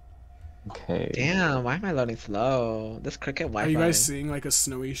 Okay. Damn, why am I loading slow? This cricket Wi-Fi. Are you guys seeing like a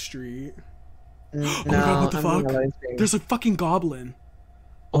snowy street? No, Oh my god, what the I'm not fuck? loading screen. There's a fucking goblin.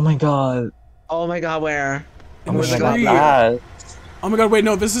 Oh my god. Oh my god, where? In the my street. God. Oh my god, wait,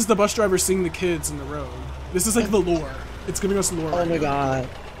 no, this is the bus driver seeing the kids in the road. This is like the lore. It's giving us lore. Oh my god.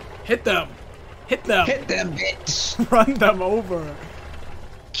 Hit them! Hit them! Hit them, bitch! Run them over!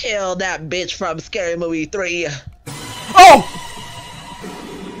 Kill that bitch from Scary Movie 3.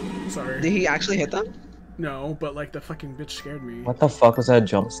 Oh! Sorry. Did he actually hit them? No, but like the fucking bitch scared me. What the fuck was that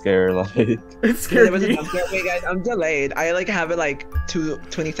jump scare like? It There scared was a me. jump scare. Wait guys, I'm delayed. I like have it like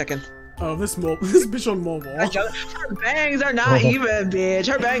 20 seconds. Oh, this bitch on mobile. Her bangs are not even,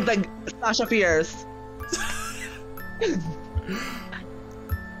 bitch. Her bangs like Sasha Fierce.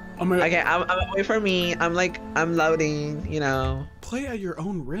 Oh my god. Okay, I'm wait for me. I'm loading, you know. Play at your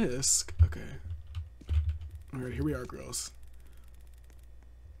own risk. Okay. Alright, here we are, girls.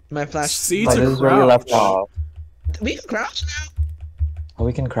 My flash. C But to this is where we left crouch. off. We can crouch now. Oh,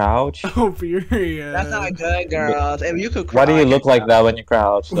 we can crouch? Oh, period. That's not good, girls. If you could crouch. Why do you look like that when you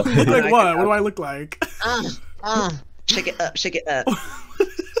crouch? Look like what? What do I look like? Shake it up, shake it up.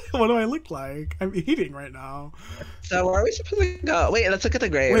 What do I look like? I'm eating right now. So where are we supposed to go? Wait, let's look at the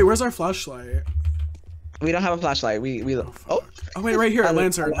grave. Wait, where's our flashlight? We don't have a flashlight. We Oh, wait, right here.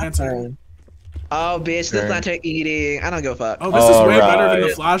 Lantern. Oh, bitch, this lantern eating. I don't give a fuck. Oh, this is way better than the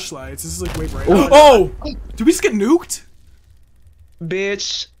Alright. flashlights. This is like way brighter. Ooh. Oh! Did we just get nuked?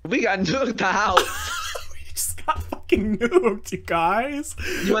 Bitch, we got nuked the house. We just got fucking nuked, you guys.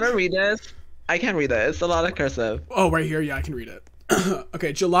 You wanna read this? I can't read it. It's a lot of cursive. Oh, right here. Yeah, I can read it.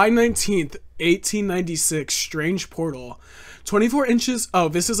 Okay, July 19th, 1896, strange portal. 24 inches. Oh,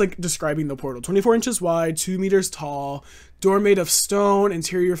 this is like describing the portal. 24 inches wide, 2 meters tall. Door made of stone.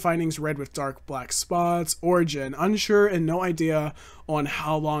 Interior findings red with dark black spots. Origin unsure and no idea on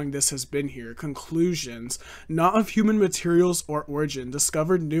how long this has been here. Conclusions not of human materials or origin.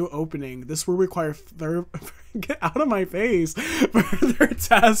 Discovered new opening. This will require get out of my face. Further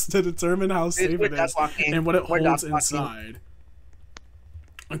tests to determine how safe it is and what it holds inside.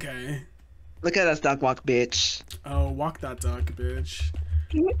 Okay. Look at us duck walk, bitch. Oh, walk that duck, bitch.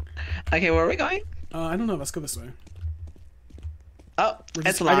 Okay, where are we going? I don't know. Let's go this way. Oh, I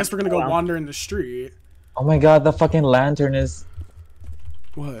guess we're gonna go wander in the street. Oh my god, the fucking lantern is...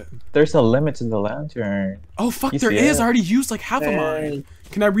 What? There's a limit to the lantern. Oh, fuck, You there see is. it? I already used like half of mine.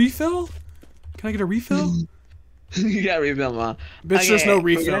 Can I refill? Can I get a refill? You got refill, ma. Bitch, there's no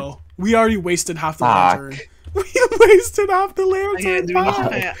we're refill. We already wasted half the Fuck. lantern. We wasted half the lantern. Okay, do we need to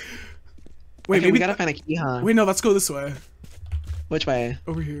Fuck. find... Wait, okay, maybe we gotta find a key, huh? Wait, no, let's go this way. Which way?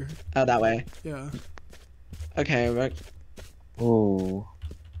 Over here. Oh, that way. Yeah. Okay, we're... Ooh.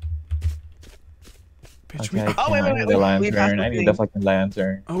 Bitch, Okay, I Oh, wait, can't wait, need wait, the we passed lantern. the I need thing. the fucking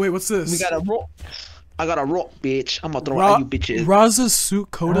lantern. Oh, wait, what's this? We got a rock. I got a rock, bitch. I'm gonna throw it at you bitches. Raza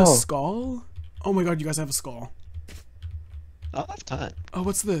Sukota Oh. skull? Oh my god, you guys have a skull. Oh, that's fun. Oh,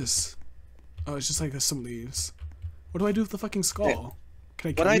 what's this? Oh, it's just like some leaves. What do I do with the fucking skull? Can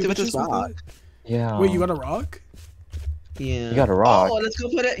I What kill do I you do with this bitches rock? it? Yeah. Wait, you got a rock? Yeah. You got a rock. Oh, let's go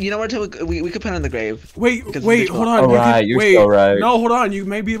put it. You know where to? We could put it in the grave. Wait, Because wait, this hold rock- on. you Alright, can- you're wait, so right. No, hold on. You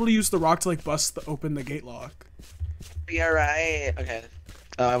may be able to use the rock to like open the gate lock. Yeah, right. Okay.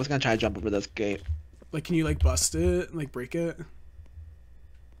 Oh, I was gonna try to jump over this gate. Like, can you like bust it, like break it?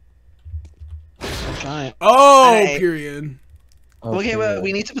 I'll try it. Oh, Alright. period. Okay, well,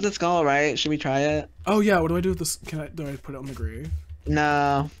 we need to put the skull, right? Should we try it? Oh yeah, what do I do with this? Do I put it on the grave?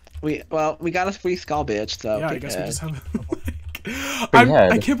 No. We got a free skull, bitch. So Yeah, I pick guess it. we just have it. Like,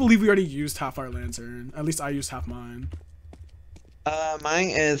 head. I can't believe we already used half our lantern. At least I used half mine. Mine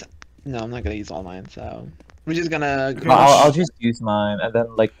is. No, I'm not gonna use all mine. So we're just gonna. Okay, I'll just use mine, and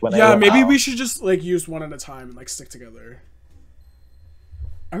then like when I Yeah, run maybe out- we should just like use one at a time and like stick together.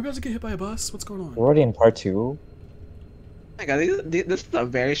 Are we about to get hit by a bus? What's going on? We're already in part 2. Oh my god, this is a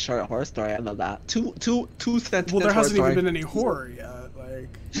very short horror story. I love that. Two sentences. Well, there hasn't horror even story. been any horror yet.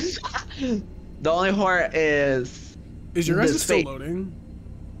 Like, The only horror is. is your This guys still fate. loading?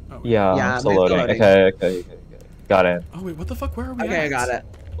 Oh, wait. Yeah, Yeah, I'm still mine's loading. loading. Okay. Got it. Oh wait, what the fuck? Where are we? Okay, at? I got it.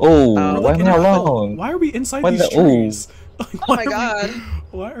 Oh, We're why Like, am I in a- alone? Why are we inside When these the- ooh. trees? Like, Oh why my are we- god.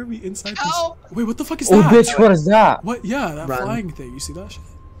 Why are we inside Help! these? Wait, what the fuck is Oh, that? bitch, what is that? What? Yeah, that Run. flying thing. You see that shit?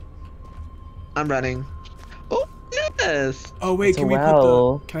 I'm running. Oh, yes. Oh wait, It's a can we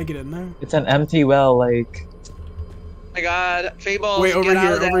well. put the? Can I get in there? It's an empty well, like... Oh my god. Fable. Wait, over get out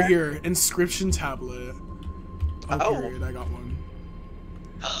here, of there. over here. Inscription tablet. Oh, Oh. period. I got one.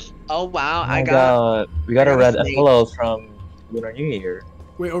 Oh wow, Oh I my got. god. We got I a got red a snake. envelope from Lunar New Year.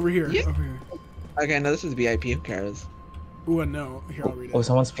 Wait, over here. Yeah. Over here. Okay, no, this is VIP. Who cares? Ooh, no. Here, I'll read it. Oh,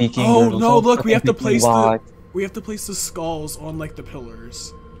 someone's speaking. Oh, There's no, someone look, we have to fucking place speaking the- lock. We have to place the skulls on like the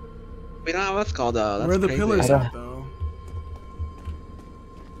pillars. We don't have a skull though. That's Where are the crazy. pillars I don't- at though?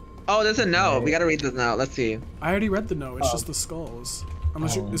 Oh, there's a note. We gotta read this note. Let's see. I already read the note. It's just the skulls.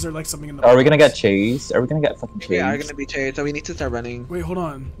 Unless you, is there like something in the Are we gonna get box? chased? Are we gonna get fucking chased? We are gonna be chased, so we need to start running. Wait, hold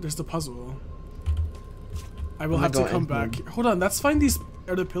on. There's the puzzle. I will Oh my have to God, come Anthony. back. Hold on. Let's find these.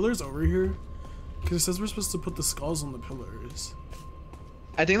 Are the pillars over here? Because it says we're supposed to put the skulls on the pillars.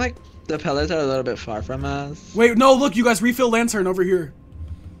 I think like the pillars are a little bit far from us. Wait, no. Look, you guys. Refill lantern over here.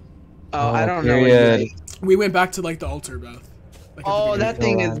 Oh, I don't know. period. We went back to like the altar, Beth. Like, at the Oh, that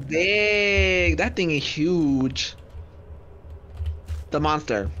beginning. thing is big. That thing is huge. The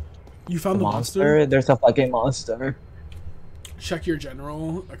monster. You found the monster? Monster? There's a fucking monster. Check your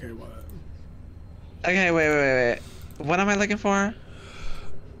general. Okay, what? Okay, wait. What am I looking for?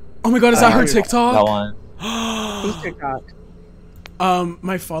 Oh my god, is that her That TikTok? That one. Who's TikTok?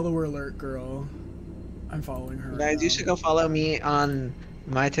 My follower alert girl. I'm following her. Guys, right you now. should go follow me on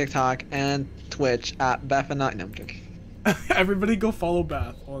my TikTok and Twitch at bethanEYE. No, I'm joking. Everybody go follow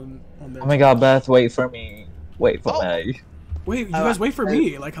Beth on their Oh my god, Beth, wait for me. Wait for Oh. me. Wait, you guys wait for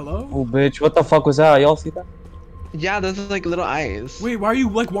me. Like, hello? Oh, bitch, what the fuck was that? Y'all see that? Yeah, those are like little eyes. Wait, why are you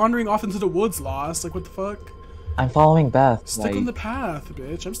like wandering off into the woods, Lost? Like, what the fuck? I'm following Beth. Stick like, on the path,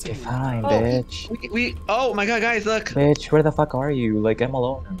 bitch. I'm okay, sticking. fine, Oh. bitch. We oh my god, guys, look. Bitch, where the fuck are you? Like, I'm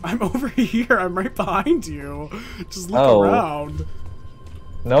alone. I'm over here. I'm right behind you. Just look Oh. around.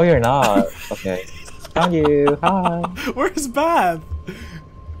 No, you're not. Okay. Found you. Hi. Where's Beth?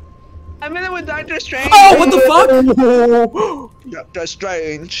 I'm in it with Doctor Strange. Oh, what the fuck? Doctor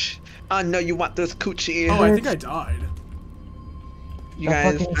Strange. I know you want this coochie. Oh, I think I died. You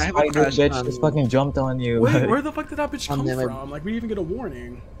That guys, fucking I have a spider crush bitch on just fucking jumped on you. Wait, like- where the fuck did that bitch I'm come never- from? Like, we didn't even get a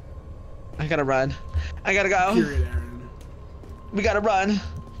warning. I gotta run. I gotta go. Period, Aaron. We gotta run.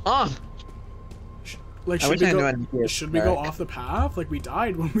 Oh. Like, I should wish we I knew go? I'd be Should we go back. off the path? Like, we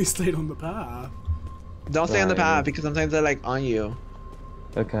died when we stayed on the path. Don't stay on the Right. path because sometimes they're like on you.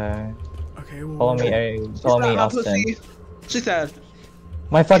 Okay. Okay, well. Follow me, follow me, Stop, Austin. pussy. She said.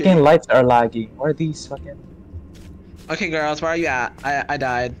 My fucking lights are lagging. Where are these fucking? Okay, girls, where are you at? I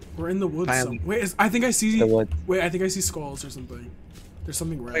died. We're in the woods. Finally. Wait, I think I see. The woods. Wait, I think I see skulls or something. There's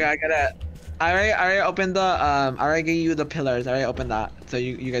something red. Okay, I gotta. I already opened the I already gave you the pillars. I already opened that, so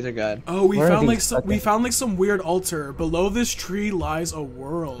you guys are good. Oh, we Where are found like these we fucking- found like some weird altar. Below this tree lies a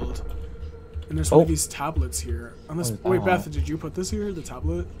world. And there's one of Oh. these tablets here. Unless Oh, wait, oh. Beth, did you put this here? The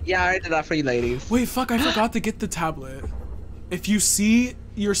tablet? Yeah, I already did that for you, ladies. Wait, fuck! I forgot to get the tablet. If you see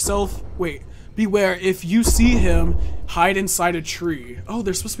yourself, wait. Beware! If you see him, hide inside a tree. Oh,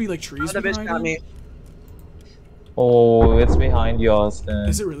 there's supposed to be like trees. Oh, the we bitch can got hide in? me. Oh, it's behind you, Austin.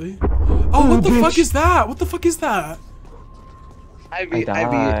 Is it really? Oh, what the fuck is that? What the fuck is that? I I beat.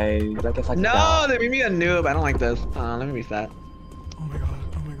 died. Like a fucking No, dog. they made me a noob. I don't like this. Let me reset. Oh my god!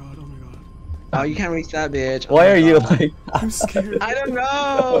 Oh my god! Oh my god! Oh, you can't reset, bitch. Oh Why my are you God. like? I'm scared. I don't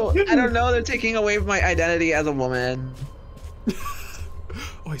know. I don't know. They're taking away my identity as a woman.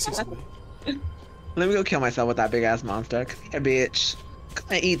 Oh, I see something. Let me go kill myself with that big ass monster. Come here, bitch. Come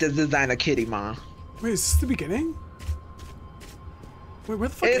and eat this designer kitty, ma. Wait, is this the beginning? Wait, where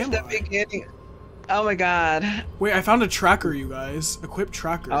the fuck It's am the I? beginning. Oh my god. Wait, I found a tracker, you guys. Equip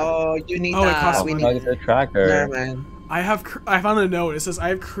tracker. Oh, you need Oh, it that. costs We money. need Like a tracker. Never mind. I found a note. It says I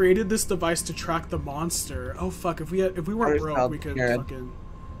have created this device to track the monster. Oh fuck! If we weren't Ours broke, felt we could good. fucking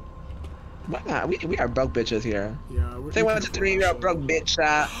Why not? We are broke bitches here. yeah. Say 1, 2, 3, you're a broke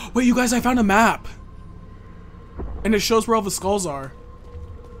bitch. Wait, you guys! I found a map, and it shows where all the skulls are.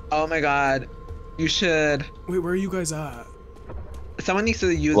 Oh my god. You should. Wait, where are you guys at? Someone needs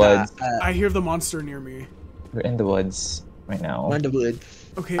to use Woods. that. I hear the monster near me. We're in the woods right now. We're in the woods.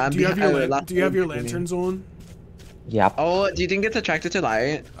 Okay, I'm do you have behind your a lot do you have of your people. lanterns on? Yep. Oh, do you think it's attracted to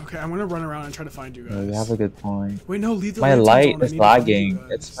light? Okay, I'm gonna run around and try to find you guys. You have a good point. Wait, no, leave the My lanterns light on. I is need to find you lagging.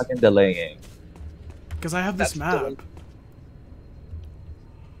 guys. It's fucking delaying. Because I have this That's map.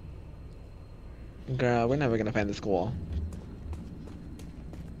 Girl, we're never gonna find the school.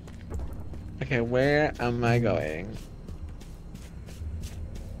 Okay, where am I going?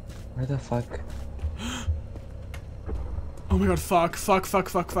 Where the fuck? Oh my god, fuck.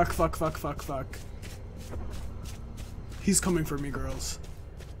 He's coming for me, girls.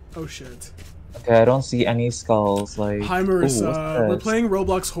 Oh shit. Okay, I don't see any skulls. Like. Hi Ooh, Marissa, what's we're this? playing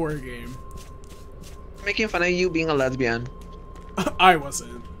Roblox horror game. Making fun of you being a lesbian. I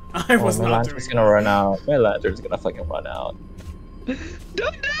wasn't. I Oh, was my not lantern's doing gonna that. run out. My lantern's gonna fucking run out.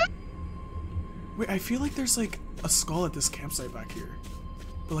 Don't do. Wait, I feel like there's like a skull at this campsite back here.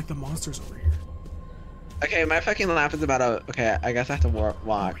 But like the monster's over here. Okay, my fucking lamp is about to. Okay, I guess I have to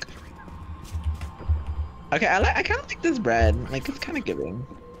walk. Okay, I kind of like this bread. Like it's kind of giving.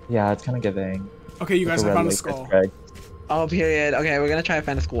 Yeah, it's kind of giving. Okay, you Like guys, a I red found a light skull. district. Oh, period. Okay, we're gonna try to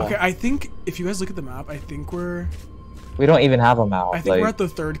find a school. Okay, I think if you guys look at the map, I think we're We don't even have a map. I think like, we're at the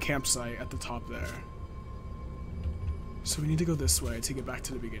third campsite at the top there. So we need to go this way to get back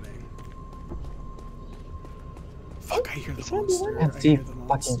to the beginning. Fuck, I hear the monster. can't I see, hear the fucking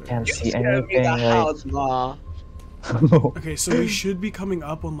monster. can't You see scared me anything. the Like, house, Ma. Okay, so we should be coming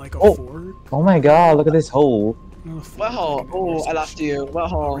up on like a Oh. fork. oh my god, look at this hole. Not a fork, What hole? like an Oh, I intersection. lost you. What Oh,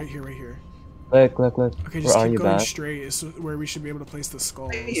 hole? right here, right here. Look, look, look. Okay, Where just are keep you, going Beth? straight. Is where we should be able to place the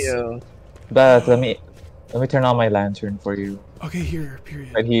skulls. Thank you. Beth, let me turn on my lantern for you. Okay, here,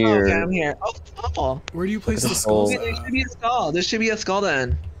 period. Right here. Okay, I'm here. Oh. Where do you place at the the skulls hole. Wait, there at? should be a skull. There should be a skull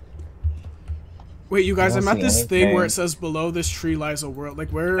then. Wait, you guys, I I'm don't at see this thing where anything. it says below this tree lies a world. Like,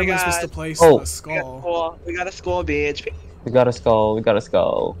 where Hey, am I supposed to guys. place Oh. the We got a skull? skull. We got a skull, bitch. We got a skull. We got a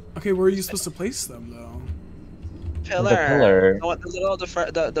skull. Okay, where are you supposed to place them though? Pillar. The pillar. No, the little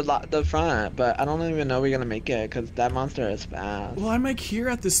the front, but I don't even know we're gonna make it because that monster is fast. Well, I'm like here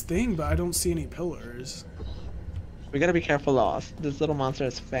at this thing, but I don't see any pillars. We gotta be careful, Lost. This little monster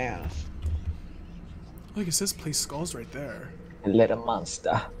is fast. Like, it says place skulls right there. A little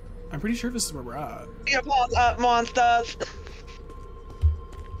monster. I'm pretty sure this is where we're at. Your paws up, monsters!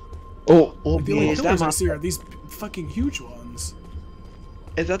 Oh, Oh, Like, the only bitch, that pillars I see monster. are these fucking huge ones.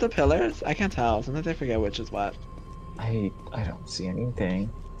 Is that the pillars? I can't tell. Sometimes I forget which is what. I don't see anything.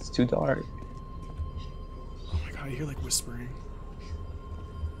 It's too dark. Oh my god, I hear like whispering.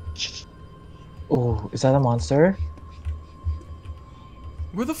 Oh, is that a monster?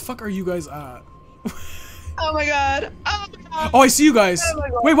 Where the fuck are you guys at? Oh my god! Oh my god! Oh, I see you guys. Oh my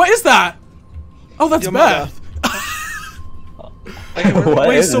God. Wait, what is that? Oh, that's Your mother. Beth. Okay, What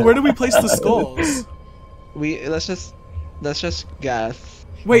Wait, is so it? where do we place the skulls? let's just guess.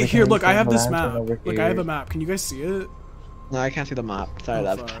 Wait, we here, can look, I find have the this lantern map. over Look, I have here. a map. Can you guys see it? No, I can't see the map. Sorry, Oh,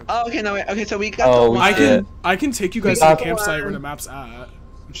 love. fuck. Oh, okay, no, wait. Okay, so we got Oh, the we one. did. I can take you guys got to the the campsite where one. the map's at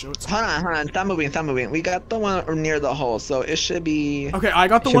and show it to Hold you. on. Stop moving. We got the one near the hole, so it should be. Okay, I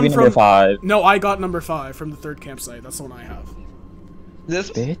got the Should one be number from 5. No, I got number 5 from the third campsite. That's the one I have.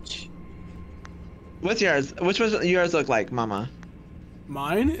 This. Bitch. What's yours? Which was yours look like, Mama?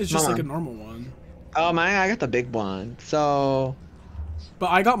 Mine is just Mama. like a normal one. Oh, mine. I got the big one. So. But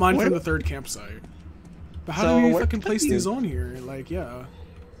I got mine Where- from the third campsite. But how So do we where fucking the fuck place you- these on here? Like, yeah.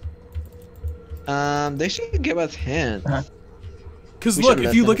 They should give us hints. Because We look, should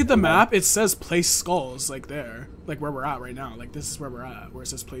if you listen look at the to them. map, it says place skulls, like there. Like where we're at right now. Like this is where we're at, where it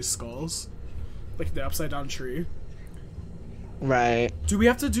says place skulls. Like the upside down tree. Right. Do we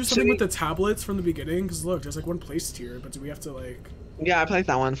have to do something we- with the tablets from the beginning? Because look, there's like one placed here, but do we have to like... Yeah, I placed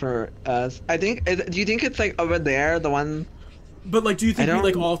that one for us. I think. Do you think it's like over there? The one. But like, do you think we don't-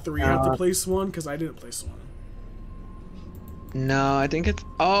 like all three have to uh, place one? Because I didn't place one. No, I think it's.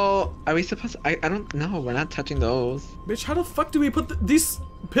 Oh, are we supposed? I don't know. We're not touching those. Bitch, how the fuck do we put these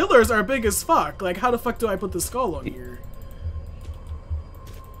pillars are big as fuck. Like, how the fuck do I put the skull on here?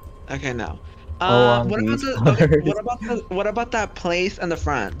 Okay, no. on What about these the? Okay, pillars. what about that place in the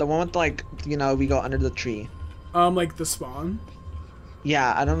front? The one with like, we go under the tree. Like the spawn.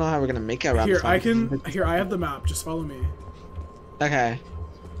 Yeah, I don't know how we're gonna make it around. Here, this one. I have the map. Just follow me. Okay.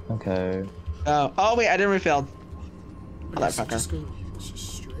 Okay. Oh wait, I didn't refill. Okay, so Motherfucker. just go just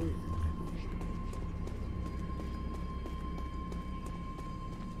straight.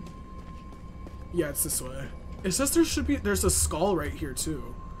 Yeah, it's this way. It says there's a skull right here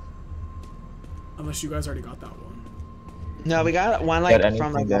too. Unless you guys already got that one. No, we got one Got like from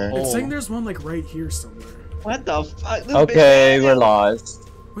anything like the there? hole. It's saying there's one like right here somewhere. What the fuck? This Okay, bitch- we're lost.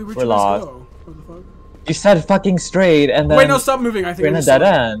 Wait, where'd We're you guys lost. go? What the fuck? You said fucking straight and then Wait, no, stop moving. I think we're in I a just dead saw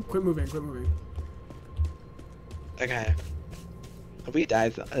it. end. Quit moving, quit moving. Okay. If we die,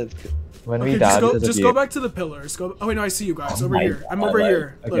 it's good. when Okay, we just die go, because of just you. go back to the pillars. Go. Oh wait, no, I see you guys Oh over my here. I'm God, over like-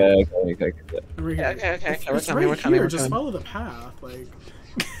 here. Look, Okay. over here. Okay. It's We're right coming, we're coming, here. we're Just coming. follow the path. Like.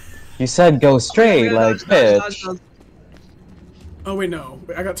 You said go straight, Okay, like dodge. bitch. Oh wait, no.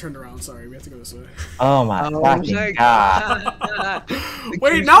 Wait, I got turned around. Sorry, we have to go this way. Oh my Oh fucking my god. God.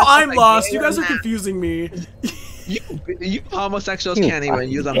 Wait, now I'm Like, lost. You yeah, guys are man. confusing me. You homosexuals You can't even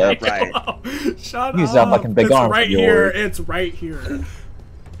use them fucking upright. Shut Use up. that fucking big it's arm right of here. yours. It's right here.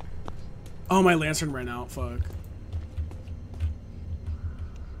 Oh, my lantern ran out. Fuck.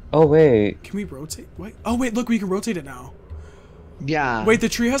 Oh wait. Can we rotate? Wait. Oh wait, look, we can rotate it now. Yeah. Wait, the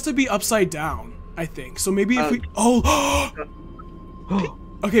tree has to be upside down, I think. So maybe if we... Oh!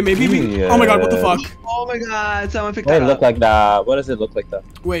 Okay, maybe we... Oh my god, what the fuck? Oh my god, someone picked What that does it look up. like that? What does it look like that?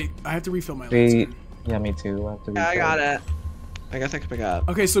 Wait, I have to refill my Wait. lantern. Yeah, me too. I have to Yeah, I refill. got it. I guess I can pick it up.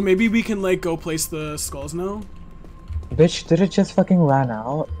 Okay, so maybe we can, like, go place the skulls now? Bitch, did it just fucking run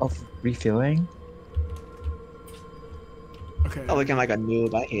out of refilling? Okay. I'm looking like a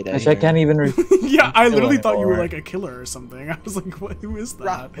noob. I hate it. Actually, I can't even Yeah, I literally thought you were anymore. like a killer or something. I was like, what? Who is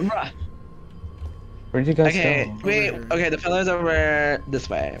that? Bruh. Where'd you guys Okay, go? wait. Over here. Okay, the pillars over this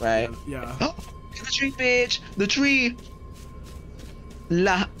way, right? Yeah. Oh, the tree, bitch. The tree.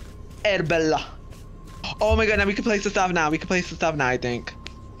 La herbela. Oh my god, now we can place the stuff now. We can place the stuff now, I think.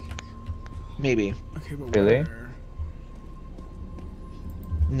 Maybe. Okay, but Really? where?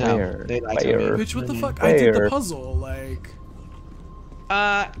 No. Where? They lied to me. Where? Bitch, what the fuck? I did the Where? puzzle. Like.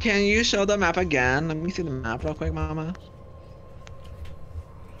 Can you show the map again? Let me see the map real quick, mama.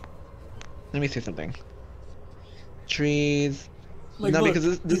 Let me see something. Trees. Like, No, look,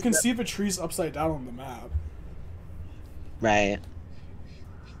 because this you can see if a tree's upside down on the map. Right.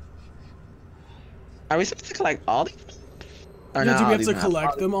 Are we supposed to collect all these? Or Yeah, not do all we have these to maps?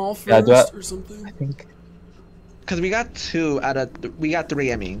 collect them all first Yeah, do I- or something? I think. Because we got two out of we got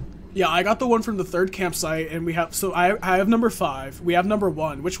three. I mean, Yeah, I got the one from the third campsite, and we have. So I have number 5. We have number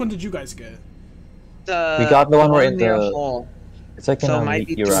 1. Which one did you guys get? the We got the one where in near the- hole. It's like So in it a might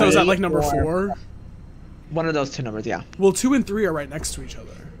be meteorite. So is that like Right. number Or- 4? One of those two numbers, yeah. Well, 2 and 3 are right next to each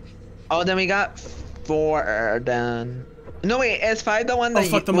other. Oh, then we got 4. Then no wait, is 5 the one Oh that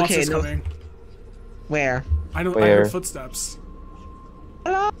fuck, the monster's no, coming. Where? I don't. I Where? heard footsteps.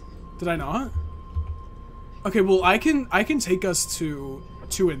 Hello. Did I not? Okay, well I can take us to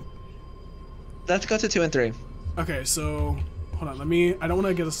 2 and. Let's go to 2 and 3. Okay, so hold on. I don't want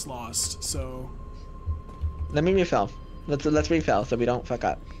to get us lost. So Let me refill. Let's refill so we don't fuck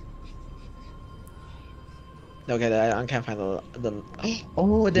up. Okay, I can't find the.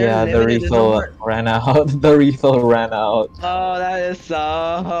 Oh, they're Yeah, the limited. There's no refill more- ran out. The refill ran out. Oh, that is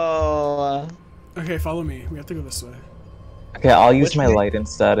so. okay, follow me. We have to go this way. Okay, I'll use Which my way? light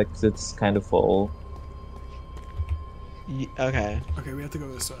instead because it's kind of full. Okay. Okay, we have to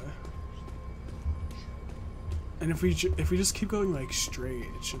go this way. And if we just keep going like straight,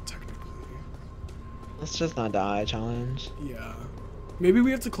 it should technically. Let's just not die challenge. Yeah. Maybe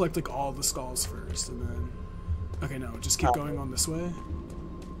we have to collect like all the skulls first, and then. Okay, no, just keep going on this way.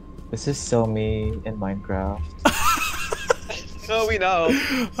 This is so me in Minecraft. No, we know.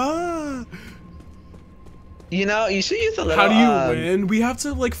 Ah! You know, you should use a little. How do you win? We have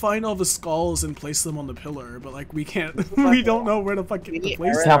to like find all the skulls and place them on the pillar, but like we can't. We don't know where to fucking need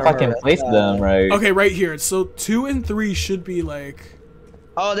place That's them. how fucking place them, right? Okay, right here. So 2 and 3 should be like.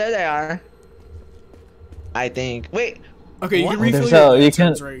 Oh, there they are. I think. Wait, Okay, you What? can Oh, refill there's your you can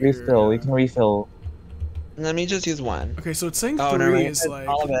lanterns right here, refill. yeah. You can refill. let me just use one. Okay, so it's saying Oh, 3 never mind. is It's like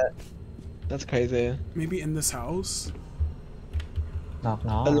all of it. That's crazy. maybe in this house. Knock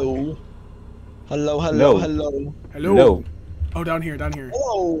knock. Hello. Hello. Hello. Hello. Hello. No. Oh, down here, down here.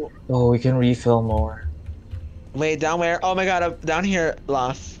 Hello. Oh, we can refill more. Wait, down where? Oh my god, down here,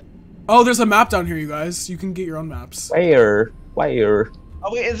 lost. Oh, there's a map down here, you guys. You can get your own maps. Where? Where?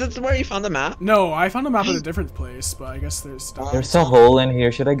 Oh wait, is this where you found the map? No, I found a map at a different place, but I guess there's. There's a hole in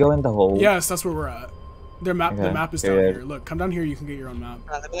here. Should I go in the hole? Yes, that's where we're at. The Okay, map is down good. here. Look, come down here. You can get your own map.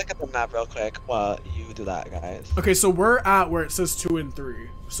 Let me look at the map real quick while you do that, guys. Okay, so we're at where it says 2 and 3.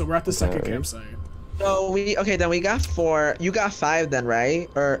 So we're at the second Okay. campsite. So then we got 4. You got 5 then, right?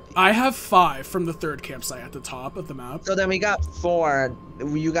 Or I have 5 from the third campsite at the top of the map, so then we got 4.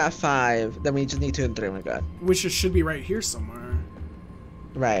 You got 5. Then we just need 2 and 3. Oh my god. which it should be right here somewhere.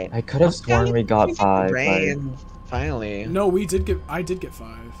 Right. I could have sworn we got 5. Like, Rain. Finally. No, I did get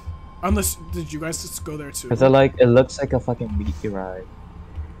 5. Unless, did you guys just go there too? cause it looks like a fucking meteorite.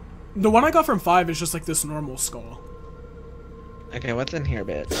 The one I got from 5 is just like this normal skull. Okay, what's in here,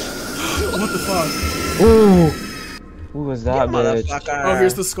 bitch? What the fuck? Ooh! Who was that, You bitch? motherfucker. Oh,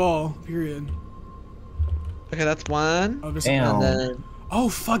 here's the skull. Period. Okay, that's one. Oh, there's Damn. And then Oh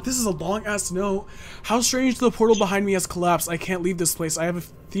fuck, this is a long ass note. How strange the portal behind me has collapsed. I can't leave this place. I have a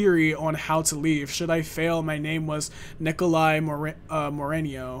theory on how to leave. Should I fail, my name was Nikolai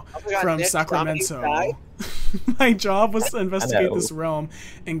Moreno Oh my God, from Nick, Sacramento. somebody My job was to investigate know. this realm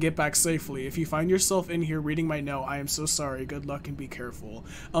and get back safely. If you find yourself in here reading my note, I am so sorry. Good luck and be careful.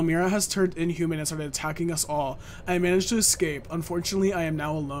 Elmira has turned inhuman and started attacking us all. I managed to escape. Unfortunately, I am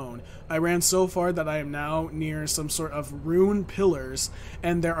now alone. I ran so far that I am now near some sort of ruined pillars,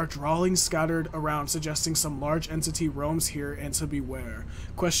 and there are drawings scattered around suggesting some large entity roams here and to beware.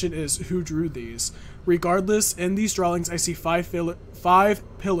 Question is, who drew these? Regardless, in these drawings I see 5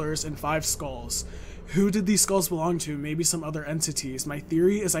 pillars and 5 skulls. Who did these skulls belong to? Maybe some other entities. My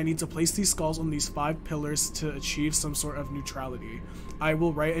theory is I need to place these skulls on these 5 pillars to achieve some sort of neutrality. I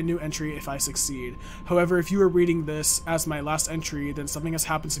will write a new entry if I succeed. However, if you are reading this as my last entry, then something has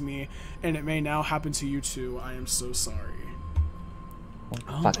happened to me, and it may now happen to you too. I am so sorry.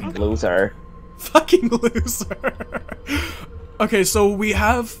 Fucking loser. Fucking loser. Okay, so we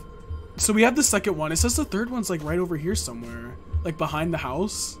have the second one. It says the third one's like right over here somewhere, like behind the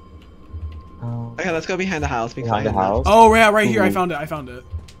house. Okay, let's go behind the house. Behind the house? Oh yeah, right here. I Ooh. found it.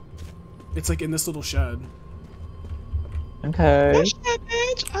 It's like in this little shed. Okay. Oh, shit,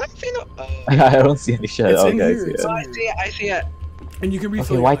 bitch. I don't see no. I don't see any shit. It's in Okay, here, I see it's it. in I see it. I see it. And you can refill.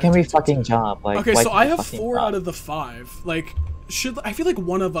 Okay, your why can't we life. fucking jump? Like, Okay, why so can't I we have fucking 4 jump? out of the 5. Like, I feel like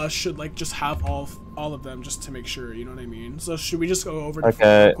one of us should like just have all of them just to make sure. You know what I mean? So should we just go over to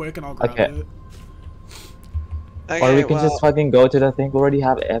Okay. real quick and I'll grab Okay. it? Okay, Or we can well, just fucking go to the thing. We already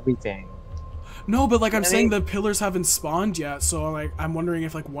have everything. No, but like I'm I saying, mean- the pillars haven't spawned yet. So like I'm wondering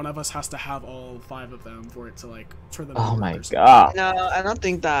if like one of us has to have all 5 of them for it to like for them. to Oh work my or something. god. No, I don't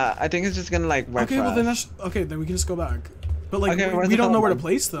think that. I think it's just gonna like work Okay, for well then us. that's okay. Then we can just go back. But like Okay, we where's don't the know where to phone?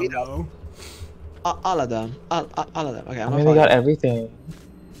 place them We don't. though. All of them. All of them. Okay, I I'm mean, gonna we got follow everything. you.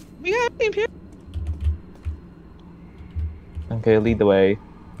 We got him here. Okay, lead the way.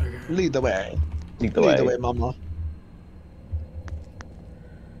 Okay. Lead the way. Lead the Lead way. the way, mama.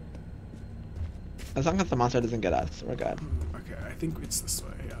 As long as the monster doesn't get us, we're good. Okay, I think it's this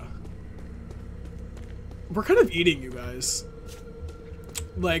way. Yeah. We're kind of eating you guys.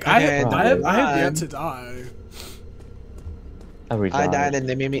 Like Okay, I have run. yet to die. Every I time. died and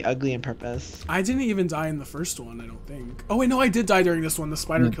they made me ugly on purpose. I didn't even die in the first one, I don't think. Oh wait, no, I did die during this one. The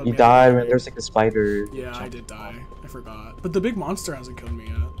spider killed You me. died when there's like a spider. Yeah, I did die. I forgot. But the big monster hasn't killed me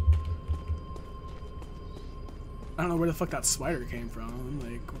yet. I don't know where the fuck that spider came from.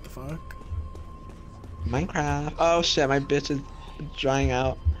 Like, what the fuck? Minecraft. Oh shit, my bitch is drying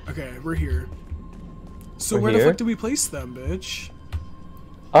out. Okay, we're here. So We're where the here? fuck do we place them, bitch?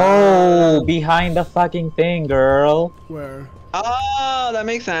 Oh, behind the fucking thing, girl. Where? Oh, that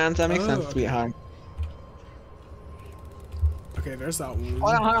makes sense. That makes Oh, sense, okay. sweetheart. Okay, there's that one.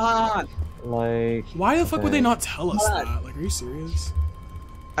 Hold on, hold on, hold on. Like. Why the fuck would they okay. not tell us What? that? Like, are you serious?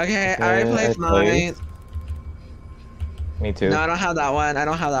 Okay, Okay, I replaced I mine. placed. Me too. No, I don't have that one. I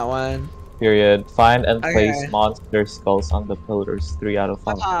don't have that one. Period. Find and Okay. place monster skulls on the pillars. 3 out of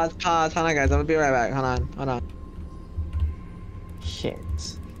 5. Pause. Hold on, guys. I'm gonna be right back. Hold on. Shit.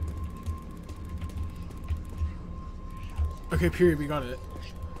 Okay, period, we got it.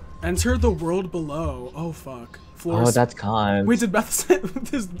 Enter the world below. Oh fuck. Floor. Oh, that's con. Wait, did Beth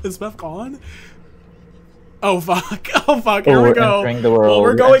is Beth gone? Oh fuck. Oh fuck. Here Oh, we we're go. entering the world. Well, we're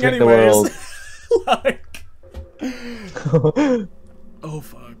We're going entering the anyways. Like. world. Oh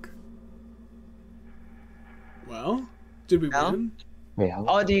fuck. Well, did we No? win? Wait, how?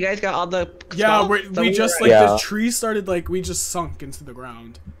 Oh, do you guys got all the? Yeah, skulls? So we just were like right. the Yeah. tree started like we just sunk into the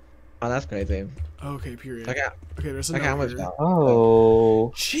ground. Oh, that's crazy. Okay, period. Okay. Okay, there's a Okay, note I'm with here. you.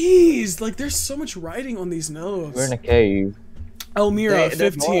 Oh, Jeez, like there's so much writing on these notes. we're in a cave. Elmira, There's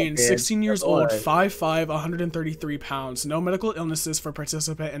 15, more, 16 years There's old, more. 5'5", 133 pounds. No medical illnesses for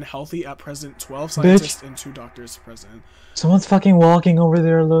participant and healthy at present. 12 scientists and 2 doctors present. Someone's fucking walking over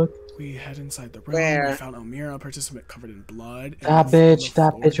there. Look. We head inside the room. Where? We found Elmira, participant covered in blood. and That on the bitch,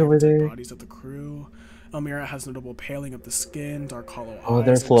 that floor, bitch over the there. Bodies of the crew. Elmira has notable paling of the skin, dark hollow eyes. Oh, they're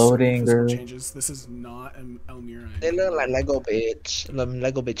and certain floating, physical girl. changes. This is not Elmira. They look like Lego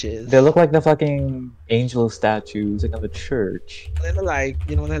Lego bitches. They look like the fucking angel statues like on the church. They look like,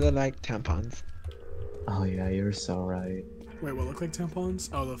 you know, they look like tampons. Oh yeah, you're so right. Wait, what look like tampons?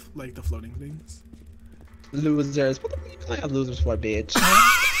 Oh, like the floating things. Losers. What the fuck you have losers for, bitch?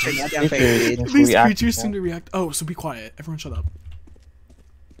 Your goddamn face, Creatures bitch. These react- creatures seem to react. Oh, so be quiet. Everyone shut up.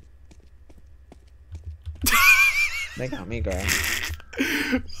 They got me, girl.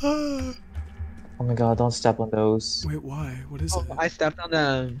 Oh my god, don't step on those. Wait, why? What is Oh, it? I stepped on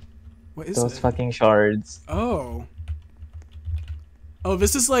them. What is Those it? fucking shards. Oh. Oh,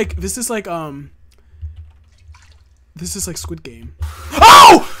 this is like Squid Game.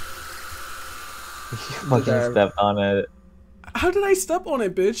 Oh! You fucking Deserve. stepped on it. How did I step on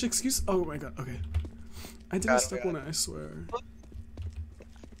it, bitch? Excuse. Oh my god. Okay. I didn't God, step God. on it. I swear.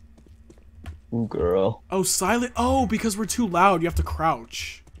 Ooh, girl. Oh, silent. Oh, because we're too loud. You have to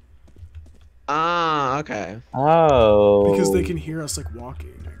crouch Ah, okay. Oh. because they can hear us like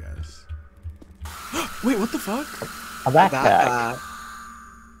walking. I guess. Wait, what the fuck? A backpack.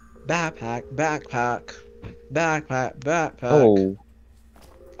 Backpack. Oh.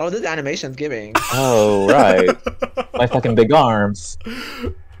 Oh, this animation's giving. Oh, right. My fucking big arms.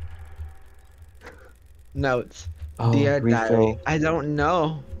 Notes. Oh, Dear refill. diary, I don't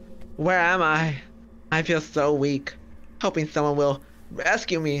know. Where am I? I feel so weak. Hoping someone will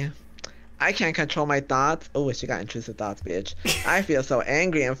rescue me. I can't control my thoughts. Oh, she got intrusive thoughts, bitch. I feel so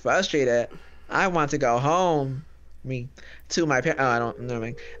angry and frustrated. I want to go home. Me. To my parents. Oh, I don't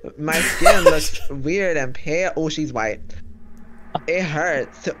know. My skin looks weird and pale. Oh, she's white. It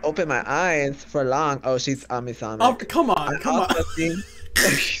hurts to open my eyes for long. Oh, she's Amisonic. Oh, come on, come on.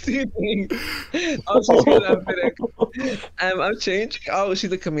 She's gonna I'm changing. Oh,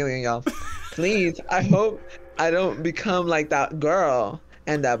 she's a chameleon, y'all. Please, I hope I don't become like that girl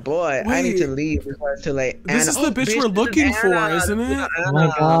and that boy. I need to Wait. leave before it's too late. This is the bitch this we're is looking for, Anna. isn't This is it? Oh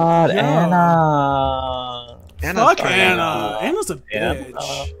my god, Yeah. Anna. Anna's Fuck fine. Anna. Anna's a Anna.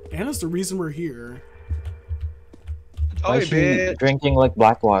 bitch. Anna's the reason we're here. Why Oh, is she bitch. drinking like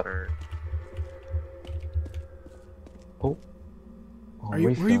black water? Oh. Where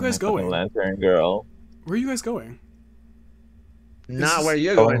are you guys going? Lantern girl. Where are you guys going? Not where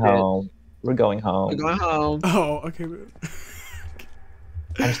you're Going going, bitch. home. We're going home. We're going home. Oh, okay.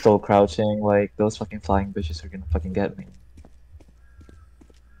 I'm still crouching. Like those fucking flying bitches are gonna fucking get me.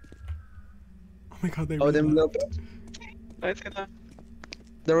 Oh my god, they Oh, really them left. little bitch. I say that.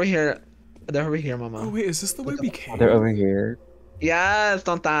 They're over here. They're over here, mama. Oh wait, is this the way we came? They're over here. Yes,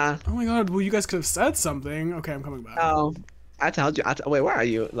 tonta. Oh my god, well you guys could have said something. Okay, I'm coming back. Oh, I told you. Wait, where are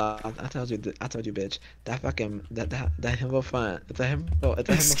you? I told you. I told you, bitch. That fucking that himbo front. It's a himbo. It's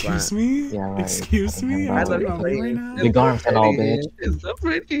a himbo Excuse front. me? Yeah, right. Excuse me? I I'm love talking about me you. right now. Big arms and all, bitch. It's so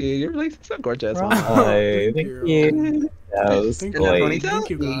pretty. You're like so gorgeous. Right. Mama. Thank Thank you. you. That was Thank And that you. great. ponytail? Thank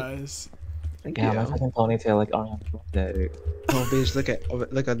you guys. Thank Yeah, you. my fucking ponytail like Ariana Grande. Oh, bitch,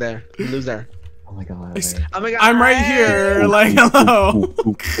 look at there. Loser. Oh my god. Ex- Oh my god. I'm right here. Like, hello.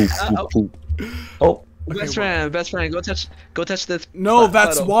 Oh. Best friend, go touch this. No,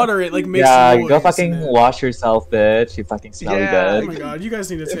 that's puddle. water. It like makes Yeah, noise go in fucking it. wash yourself, bitch. You fucking smelly Yeah. Oh bitch. my god, you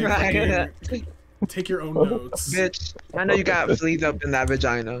guys need to take fucking, take your own notes. Bitch, I know you got fleas up in that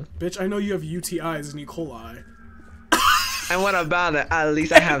vagina. Bitch, I know you have UTIs and E. coli. And what about it? At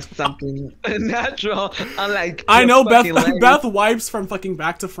least I have something natural. Unlike I your know Beth. fucking legs. Beth wipes from fucking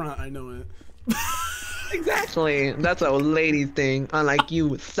back to front. I know it. Exactly. That's a lady thing. Unlike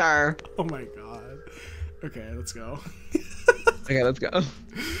you, sir. Oh my god. Okay, let's go. Okay, let's go.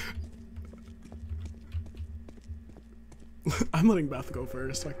 I'm letting Beth go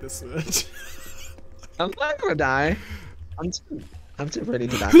first. Fuck this bitch. I'm not gonna die. I'm too ready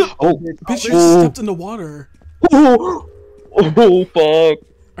to die. Oh. Bitch, you just stepped in the water. Oh, fuck.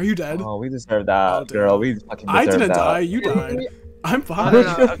 Are you dead? Oh, we deserve that, Oh, damn. girl. We fucking deserve I didn't that. die. You died. I'm I fine. don't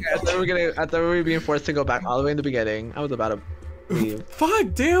know. Okay, I thought we were being forced to go back all the way in the beginning. I was about to leave.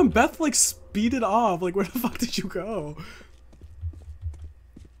 Fuck, damn. Beth like speeded off. Like, where the fuck did you go?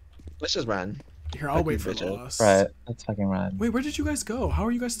 Let's just run. Here, I'll Fuck wait you, for bitches. Lost. Right, let's fucking run. Wait, where did you guys go? How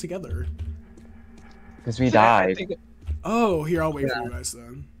are you guys together? Because we I died. think- Oh, here, I'll wait for Yeah. you guys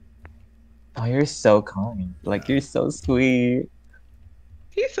then. Oh, you're so kind. Like, you're so sweet.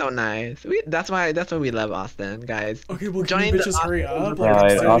 He's so nice. That's why we love Austin, guys. Okay, well, can Join you the bitches hurry Austin up? group. Like, I'm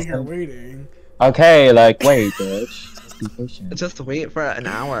Right, standing here Austin. waiting. Okay, like, wait, bitch. Just be patient. Just wait for an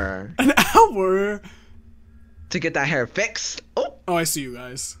hour An hour? to get that hair fixed. Oh, Oh, I see you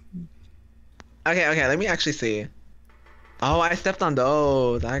guys. okay. Let me actually see. Oh, I stepped on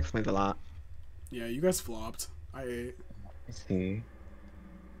those. That explains a lot. Yeah, you guys flopped. I ate. I see.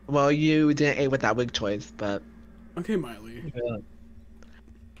 Well, you didn't eat with that wig choice, but Okay, Miley.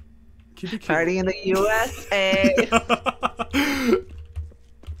 Keep it cute. party in the USA.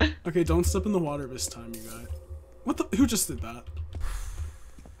 Okay, don't step in the water this time, you guys. What the? Who just did that?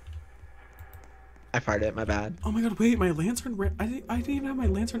 I farted. My bad. Oh my god, wait, my lantern ran. I didn't even have my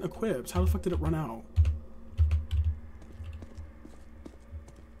lantern equipped. How the fuck did it run out?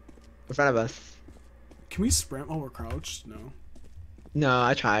 In front of us. Can we sprint while we're crouched? No. No,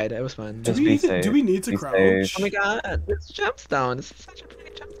 I tried. It was fun. Do Just we, be need to, safe. do we need to Be crouch? safe. Oh my god, this gemstone. This is such a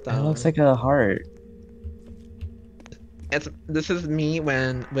pretty gemstone. It looks like a heart. This is me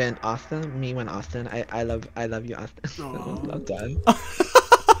when Austin. I love you, Austin. Aw. I'm done.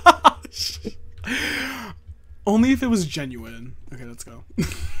 Only if it was genuine. Okay, let's go.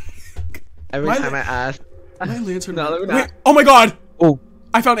 Every My time I ask, My lantern. No, let me Wait, not. oh my god! Oh,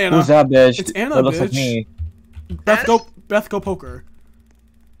 I found Anna. who's that bitch? It's Anna, That looks like bitch. me. Beth, go poker.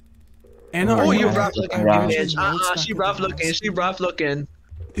 Anna, Oh, are oh, you you're yeah. rough looking, Yeah. bitch. Notes She back rough at the looking. house. She rough looking.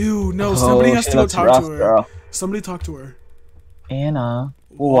 Ew, no, Oh, somebody has she to go looks talk rough, to her. girl. Somebody talk to her. Anna.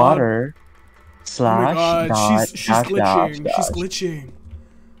 What? Water. Oh Slash. my god, dot, she's dash, glitching. dash, She's dash. glitching.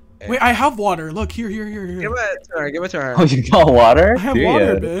 Wait, I have water. Look, here. Give it to her. Give it to her. Oh, you got water? I have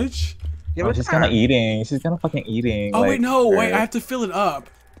water, Period. bitch. Give Oh, it she's to kind her. of eating. She's kind of fucking eating. Oh like, wait, no, wait, her. I have to fill it up.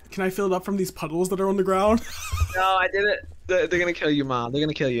 Can I fill it up from these puddles that are on the ground? No, I did it. They're gonna kill you, Mom. They're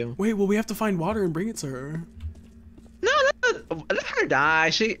gonna kill you. Wait, well we have to find water and bring it to her. No, let her die.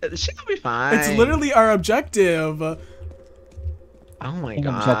 She'll be fine. It's literally our objective. Oh my Fucking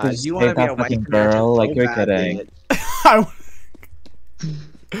god. objectives You save want to be that a white fucking American girl, so like, you're bad, kidding. bitch. I-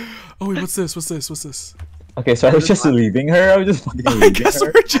 wait, what's this? What's this? What's this? Okay, so I was just leaving her. I was just fucking I leaving guess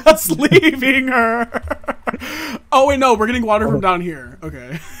her. we're just leaving her. Oh wait, no, we're getting water from down here.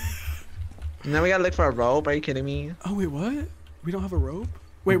 Okay. Now we gotta look for a rope. Are you kidding me? Oh wait, what? We don't have a rope?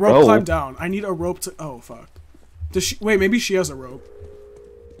 Wait, rope, Rope? climb down. I need a rope to. Oh fuck. Does she? Wait, maybe she has a rope.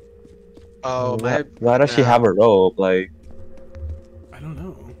 Oh my. Why does she have a rope? Like, I don't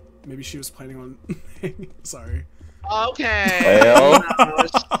know. Maybe she was planning on. Sorry. Okay. Well.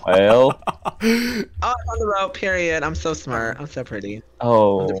 well, Oh, I'm on the rope. Period. I'm so smart. I'm so pretty. I'm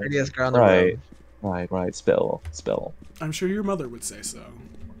oh, the prettiest girl on the right, road. right. Spill. I'm sure your mother would say so.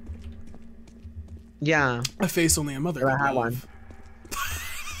 Yeah. A face only a mother I could have love.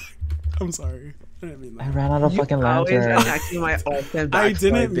 I'm sorry. I didn't mean I that. ran out of fucking Always lantern. attacking my orphan I backstory,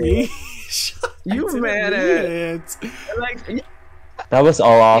 didn't bitch. mean. You I didn't meant mean it. Like, That was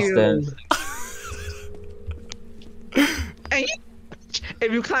all Austin. And you,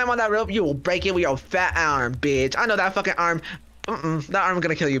 if you climb on that rope, you will break it with your fat arm, bitch. I know that fucking arm. That arm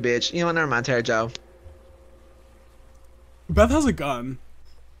gonna kill you, bitch. You know what? Never mind, Terry Joe. Beth has a gun.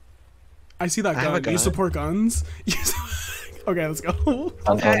 I see that I have a gun. You gun. support guns? Okay, let's go.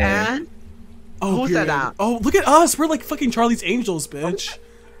 Okay, and Oh, Who said period. that? Oh, look at us. We're like fucking Charlie's Angels, bitch.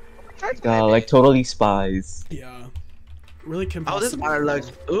 Like totally spies. Yeah. Really can Oh, this possibly water go.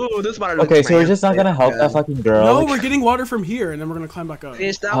 looks. Ooh, this water looks. Okay, so we're just not fancy. gonna help Yeah. that fucking girl. No, Like, we're getting water from here, and then we're gonna climb back up.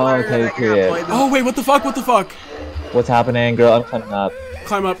 Bitch, that Oh, water okay, like, period. poison. Oh, wait, what the fuck? What the fuck? what's happening, girl? I'm climbing up.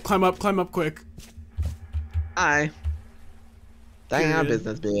 Climb up, climb up, climb up quick. Aye. That ain't our Period.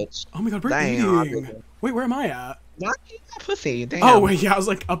 business, bitch. Oh my god, we're That ain't our eating. business. Wait, where am I at? Not eating that pussy. Damn. Oh, wait, yeah, I was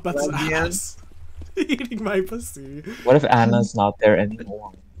like up Beth's Lesbian. ass. Eating my pussy. What if Anna's not there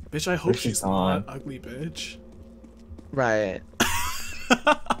anymore? Bitch, I hope Where's she's she not. gone? Ugly bitch. Right.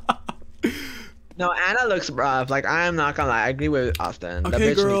 No, Anna looks rough. Like, I'm not gonna lie. I agree with Austin. The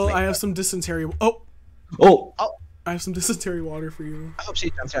Okay, bitch girl, needs I have makeup. some dysentery. Oh, Oh, I have some dysentery water for you. I hope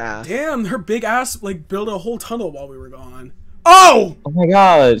she jumps her ass. Damn, her big ass like built a whole tunnel while we were gone. Oh! oh my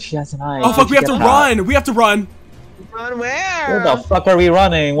god, she has an eye. Oh fuck, we have to run! We have to run! Run Where where? the fuck are we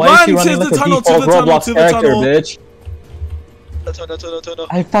running? Why Run is she to running the like a tunnel, to default the tunnel, Roblox to the character, tunnel. bitch? Tunnel.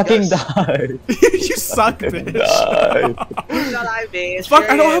 I fucking Yes. died. You suck, bitch. Died. Not I, bitch. Fuck,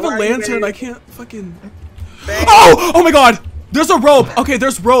 I don't have a Where are you, lantern. bitch? I can't fucking. Bitch. Oh! Oh my god! There's a rope! Okay,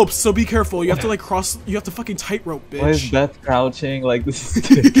 there's ropes, so be careful. You have to like cross. You have to fucking tightrope, Why is bitch. Beth crouching like this? Is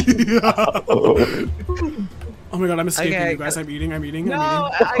sticky? Oh my god, I'm escaping Okay. you guys. I'm eating. No, I'm eating.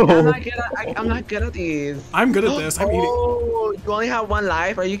 I'm not good at these. I'm good at this. I'm eating. Oh, you only have one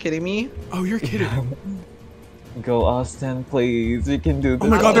life? Are you kidding me? Oh, you're kidding. Go, Austin, please. We can do this. Oh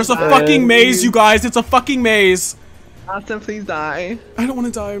my god, there's a Austin. fucking maze, you guys. It's a fucking maze. Austin, please die. I don't want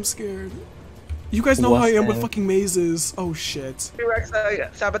to die. I'm scared. You guys know how I am with Austin. fucking mazes. Oh shit. Rex,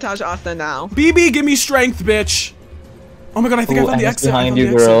 sabotage Austin now. BB, give me strength, bitch. Oh my god, I think I Ooh, found the Anna's exit. I behind found you,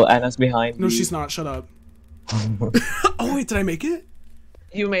 the exit. girl. Anna's behind you. No, she's not. Shut up. Oh wait, did I make it?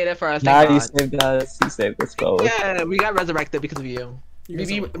 You made it for us. Nah, Thank you God. saved us. You saved us both. Yeah, we got resurrected because of you. You guys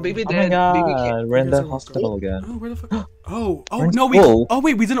BB, are- BB Oh my did. god, we're in You guys the are hospital again. Oh, where the fuck? Oh, oh Where's no, we. Bull? Oh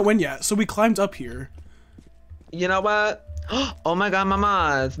wait, we didn't win yet. So we climbed up here. You know what? Oh my god,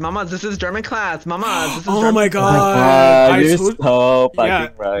 mamas. Mamas, this is German class. Mamas, this is Oh German my Oh my god. god, I you're told- so Yeah,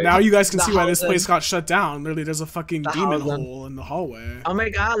 fucking right. now you guys can The see why this housing. place got shut down. Literally, there's a fucking The demon housing. hole in the hallway. Oh my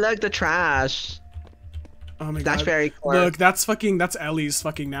god, look, the trash. Oh my That's god. very cool. Look, that's Ellie's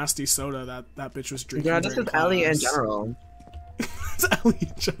fucking nasty soda that bitch was drinking. Yeah, this is during Ellie in class. general. It's Ellie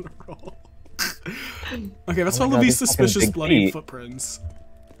in general. Okay, let's Oh my follow god, these these fucking suspicious big bloody feet. footprints.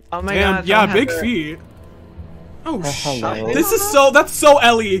 Oh my Damn, god. yeah, someone big had their- feet. Oh hello. shit. This is that's so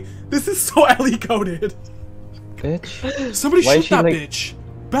Ellie. This is so Ellie coded. Bitch. Somebody Why is shoot she that like- bitch.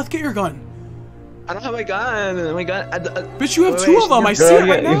 Beth, get your gun. I don't have my gun. Oh my god. Bitch, you have Wait, two wait, of them. I see Girl, it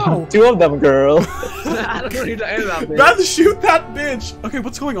right you now. have two of them, girl. I don't know what you're about, bitch. Beth, shoot that bitch. Okay,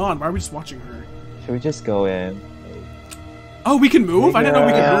 what's going on? Why are we just watching her? Should we just go in? Oh, we can move? I didn't know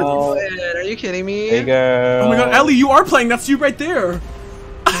we could girl. move. Wait, are you kidding me? Hey, girl. Oh my god, Ellie, you are playing. That's you right there.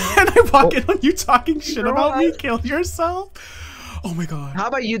 And I walk in on you talking shit about me. Kill yourself. Oh my god. How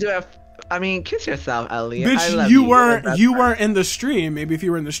about you do it? I mean, kiss yourself, Ellie. I Bitch, love you That's weren't in the stream. Maybe if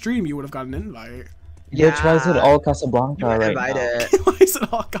you were in the stream, you would have gotten an invite. Bitch, why is it Yeah. all Casablanca You were right now? invited. Why is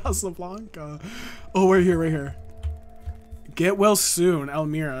it all Casablanca? Oh, we're here, right here. Get well soon,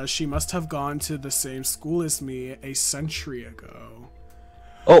 Elmira. She must have gone to the same school as me a century ago.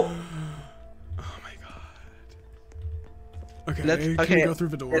 Oh, Oh my god. Okay, Okay, can we go through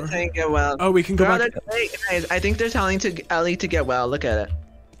the door? Let's take it well. Oh, we can go Girl, back. hey, guys, I think they're telling to Ellie to get well. Look at it.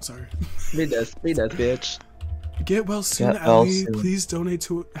 Sorry. Read this, bitch. Get well soon, Get well Ellie. soon. Please donate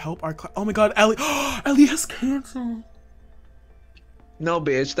to help our class. Oh my god, Ellie. Ellie has cancer. No,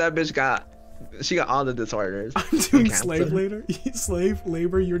 bitch. That bitch she got all the disorders. I'm doing Cancer. slave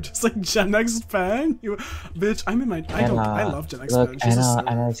labor. You're just like Gen X fan. You, bitch. I'm in my. I love Gen X Look, fan. She's a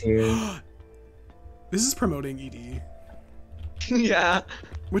Anna's here. This is promoting ED. Yeah.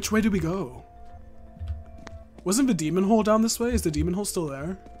 Which way do we go? Wasn't the demon hole down this way? Is the demon hole still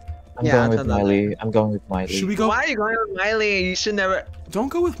there? I'm Yeah, going with it's another- Miley. I'm going with Miley. Should we go? Why are you going with Miley? You should never. Don't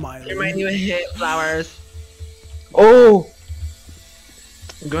go with Miley. You're my new hit, Flowers. Oh!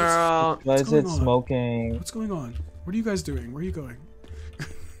 Girl. Why is going it on? smoking? What's going on? What are you guys doing? Where are you going?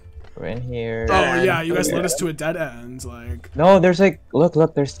 We're in here. Oh yeah, you guys Yeah. led us to a dead end. Like, No, there's like,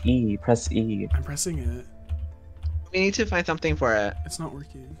 look, there's E. Press E. I'm pressing it. We need to find something for it. It's not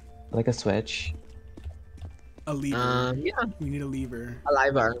working. Like a switch. A lever. Yeah. We need a lever. A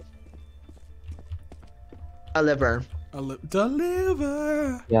liver. A liver.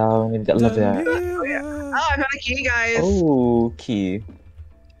 Deliver. Yeah, we need to live there. Deliver. Oh, I found a key, guys. Oh, key.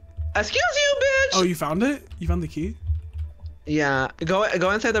 Excuse you, bitch. Oh, you found it? You found the key? Yeah. Go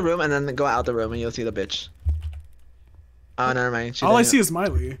inside the room and then go out the room and you'll see the bitch. Oh, never mind. All I see is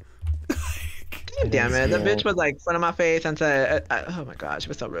Miley. Damn it! The Yeah. bitch was like front of my face and said, "Oh my god, she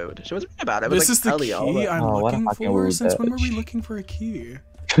was so rude." She was rude about it. It was This like, is the Elio, key like, I'm Oh, what a looking fucking for. rude Since when were we bitch. looking for a key?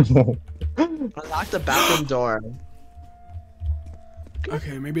 unlock the bathroom door.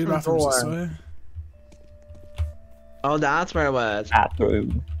 Okay, maybe the bathroom's this Door. way. Oh, that's where it was.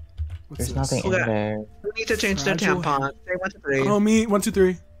 Bathroom. What's There's this? nothing in Okay. there. We need to change their Fragile tampon. Say 1, 2, 3. Oh, me. 1, 2,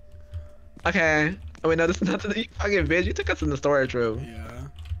 3. Okay. Oh wait, no, this is not the fucking bitch. You took us in the storage room. Yeah.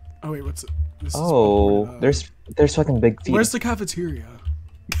 Oh wait, what's it? This is Oh, boarded up. there's fucking big feet. Where's the cafeteria?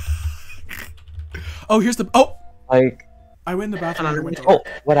 Oh, here's the. Oh, Like, I went in the bathroom. And I went oh,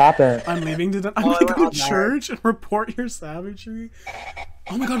 what happened? I'm leaving. I'm Oh, I gonna went go on to that. church and report your savagery.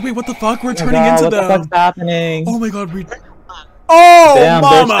 Oh my god! Wait, what the fuck? We're Oh my turning God, into what the them. fuck's happening? Oh my god, we. Oh, Damn,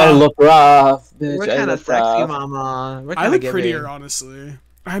 mama! bitch, I look rough. Bitch, We're I kind of look sexy, rough. mama. We're I kinda look giving. prettier, honestly.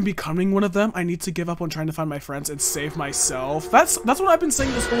 I'm becoming one of them. I need to give up on trying to find my friends and save myself. That's what I've been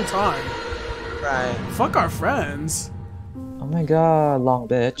saying this whole time. Right. Fuck our friends. Oh my god, long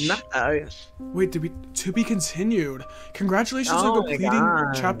bitch. Wait, to be continued. Congratulations Oh on my completing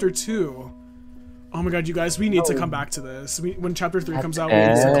God. chapter 2. Oh my god, you guys, we need to come back to this. When chapter 3 comes out, we need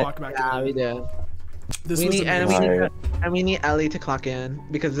That's to it. clock back Yeah, in. we do. This We was need amazing. and we need Ellie to clock in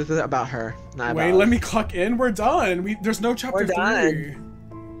because this is about her, not Wait, about let us. me clock in. We're done. There's no chapter We're 3.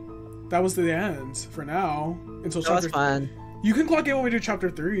 done. That was the end for now. Until That was chapter. fun. You can clock in when we do chapter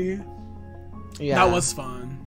 3. Yeah. That was fun.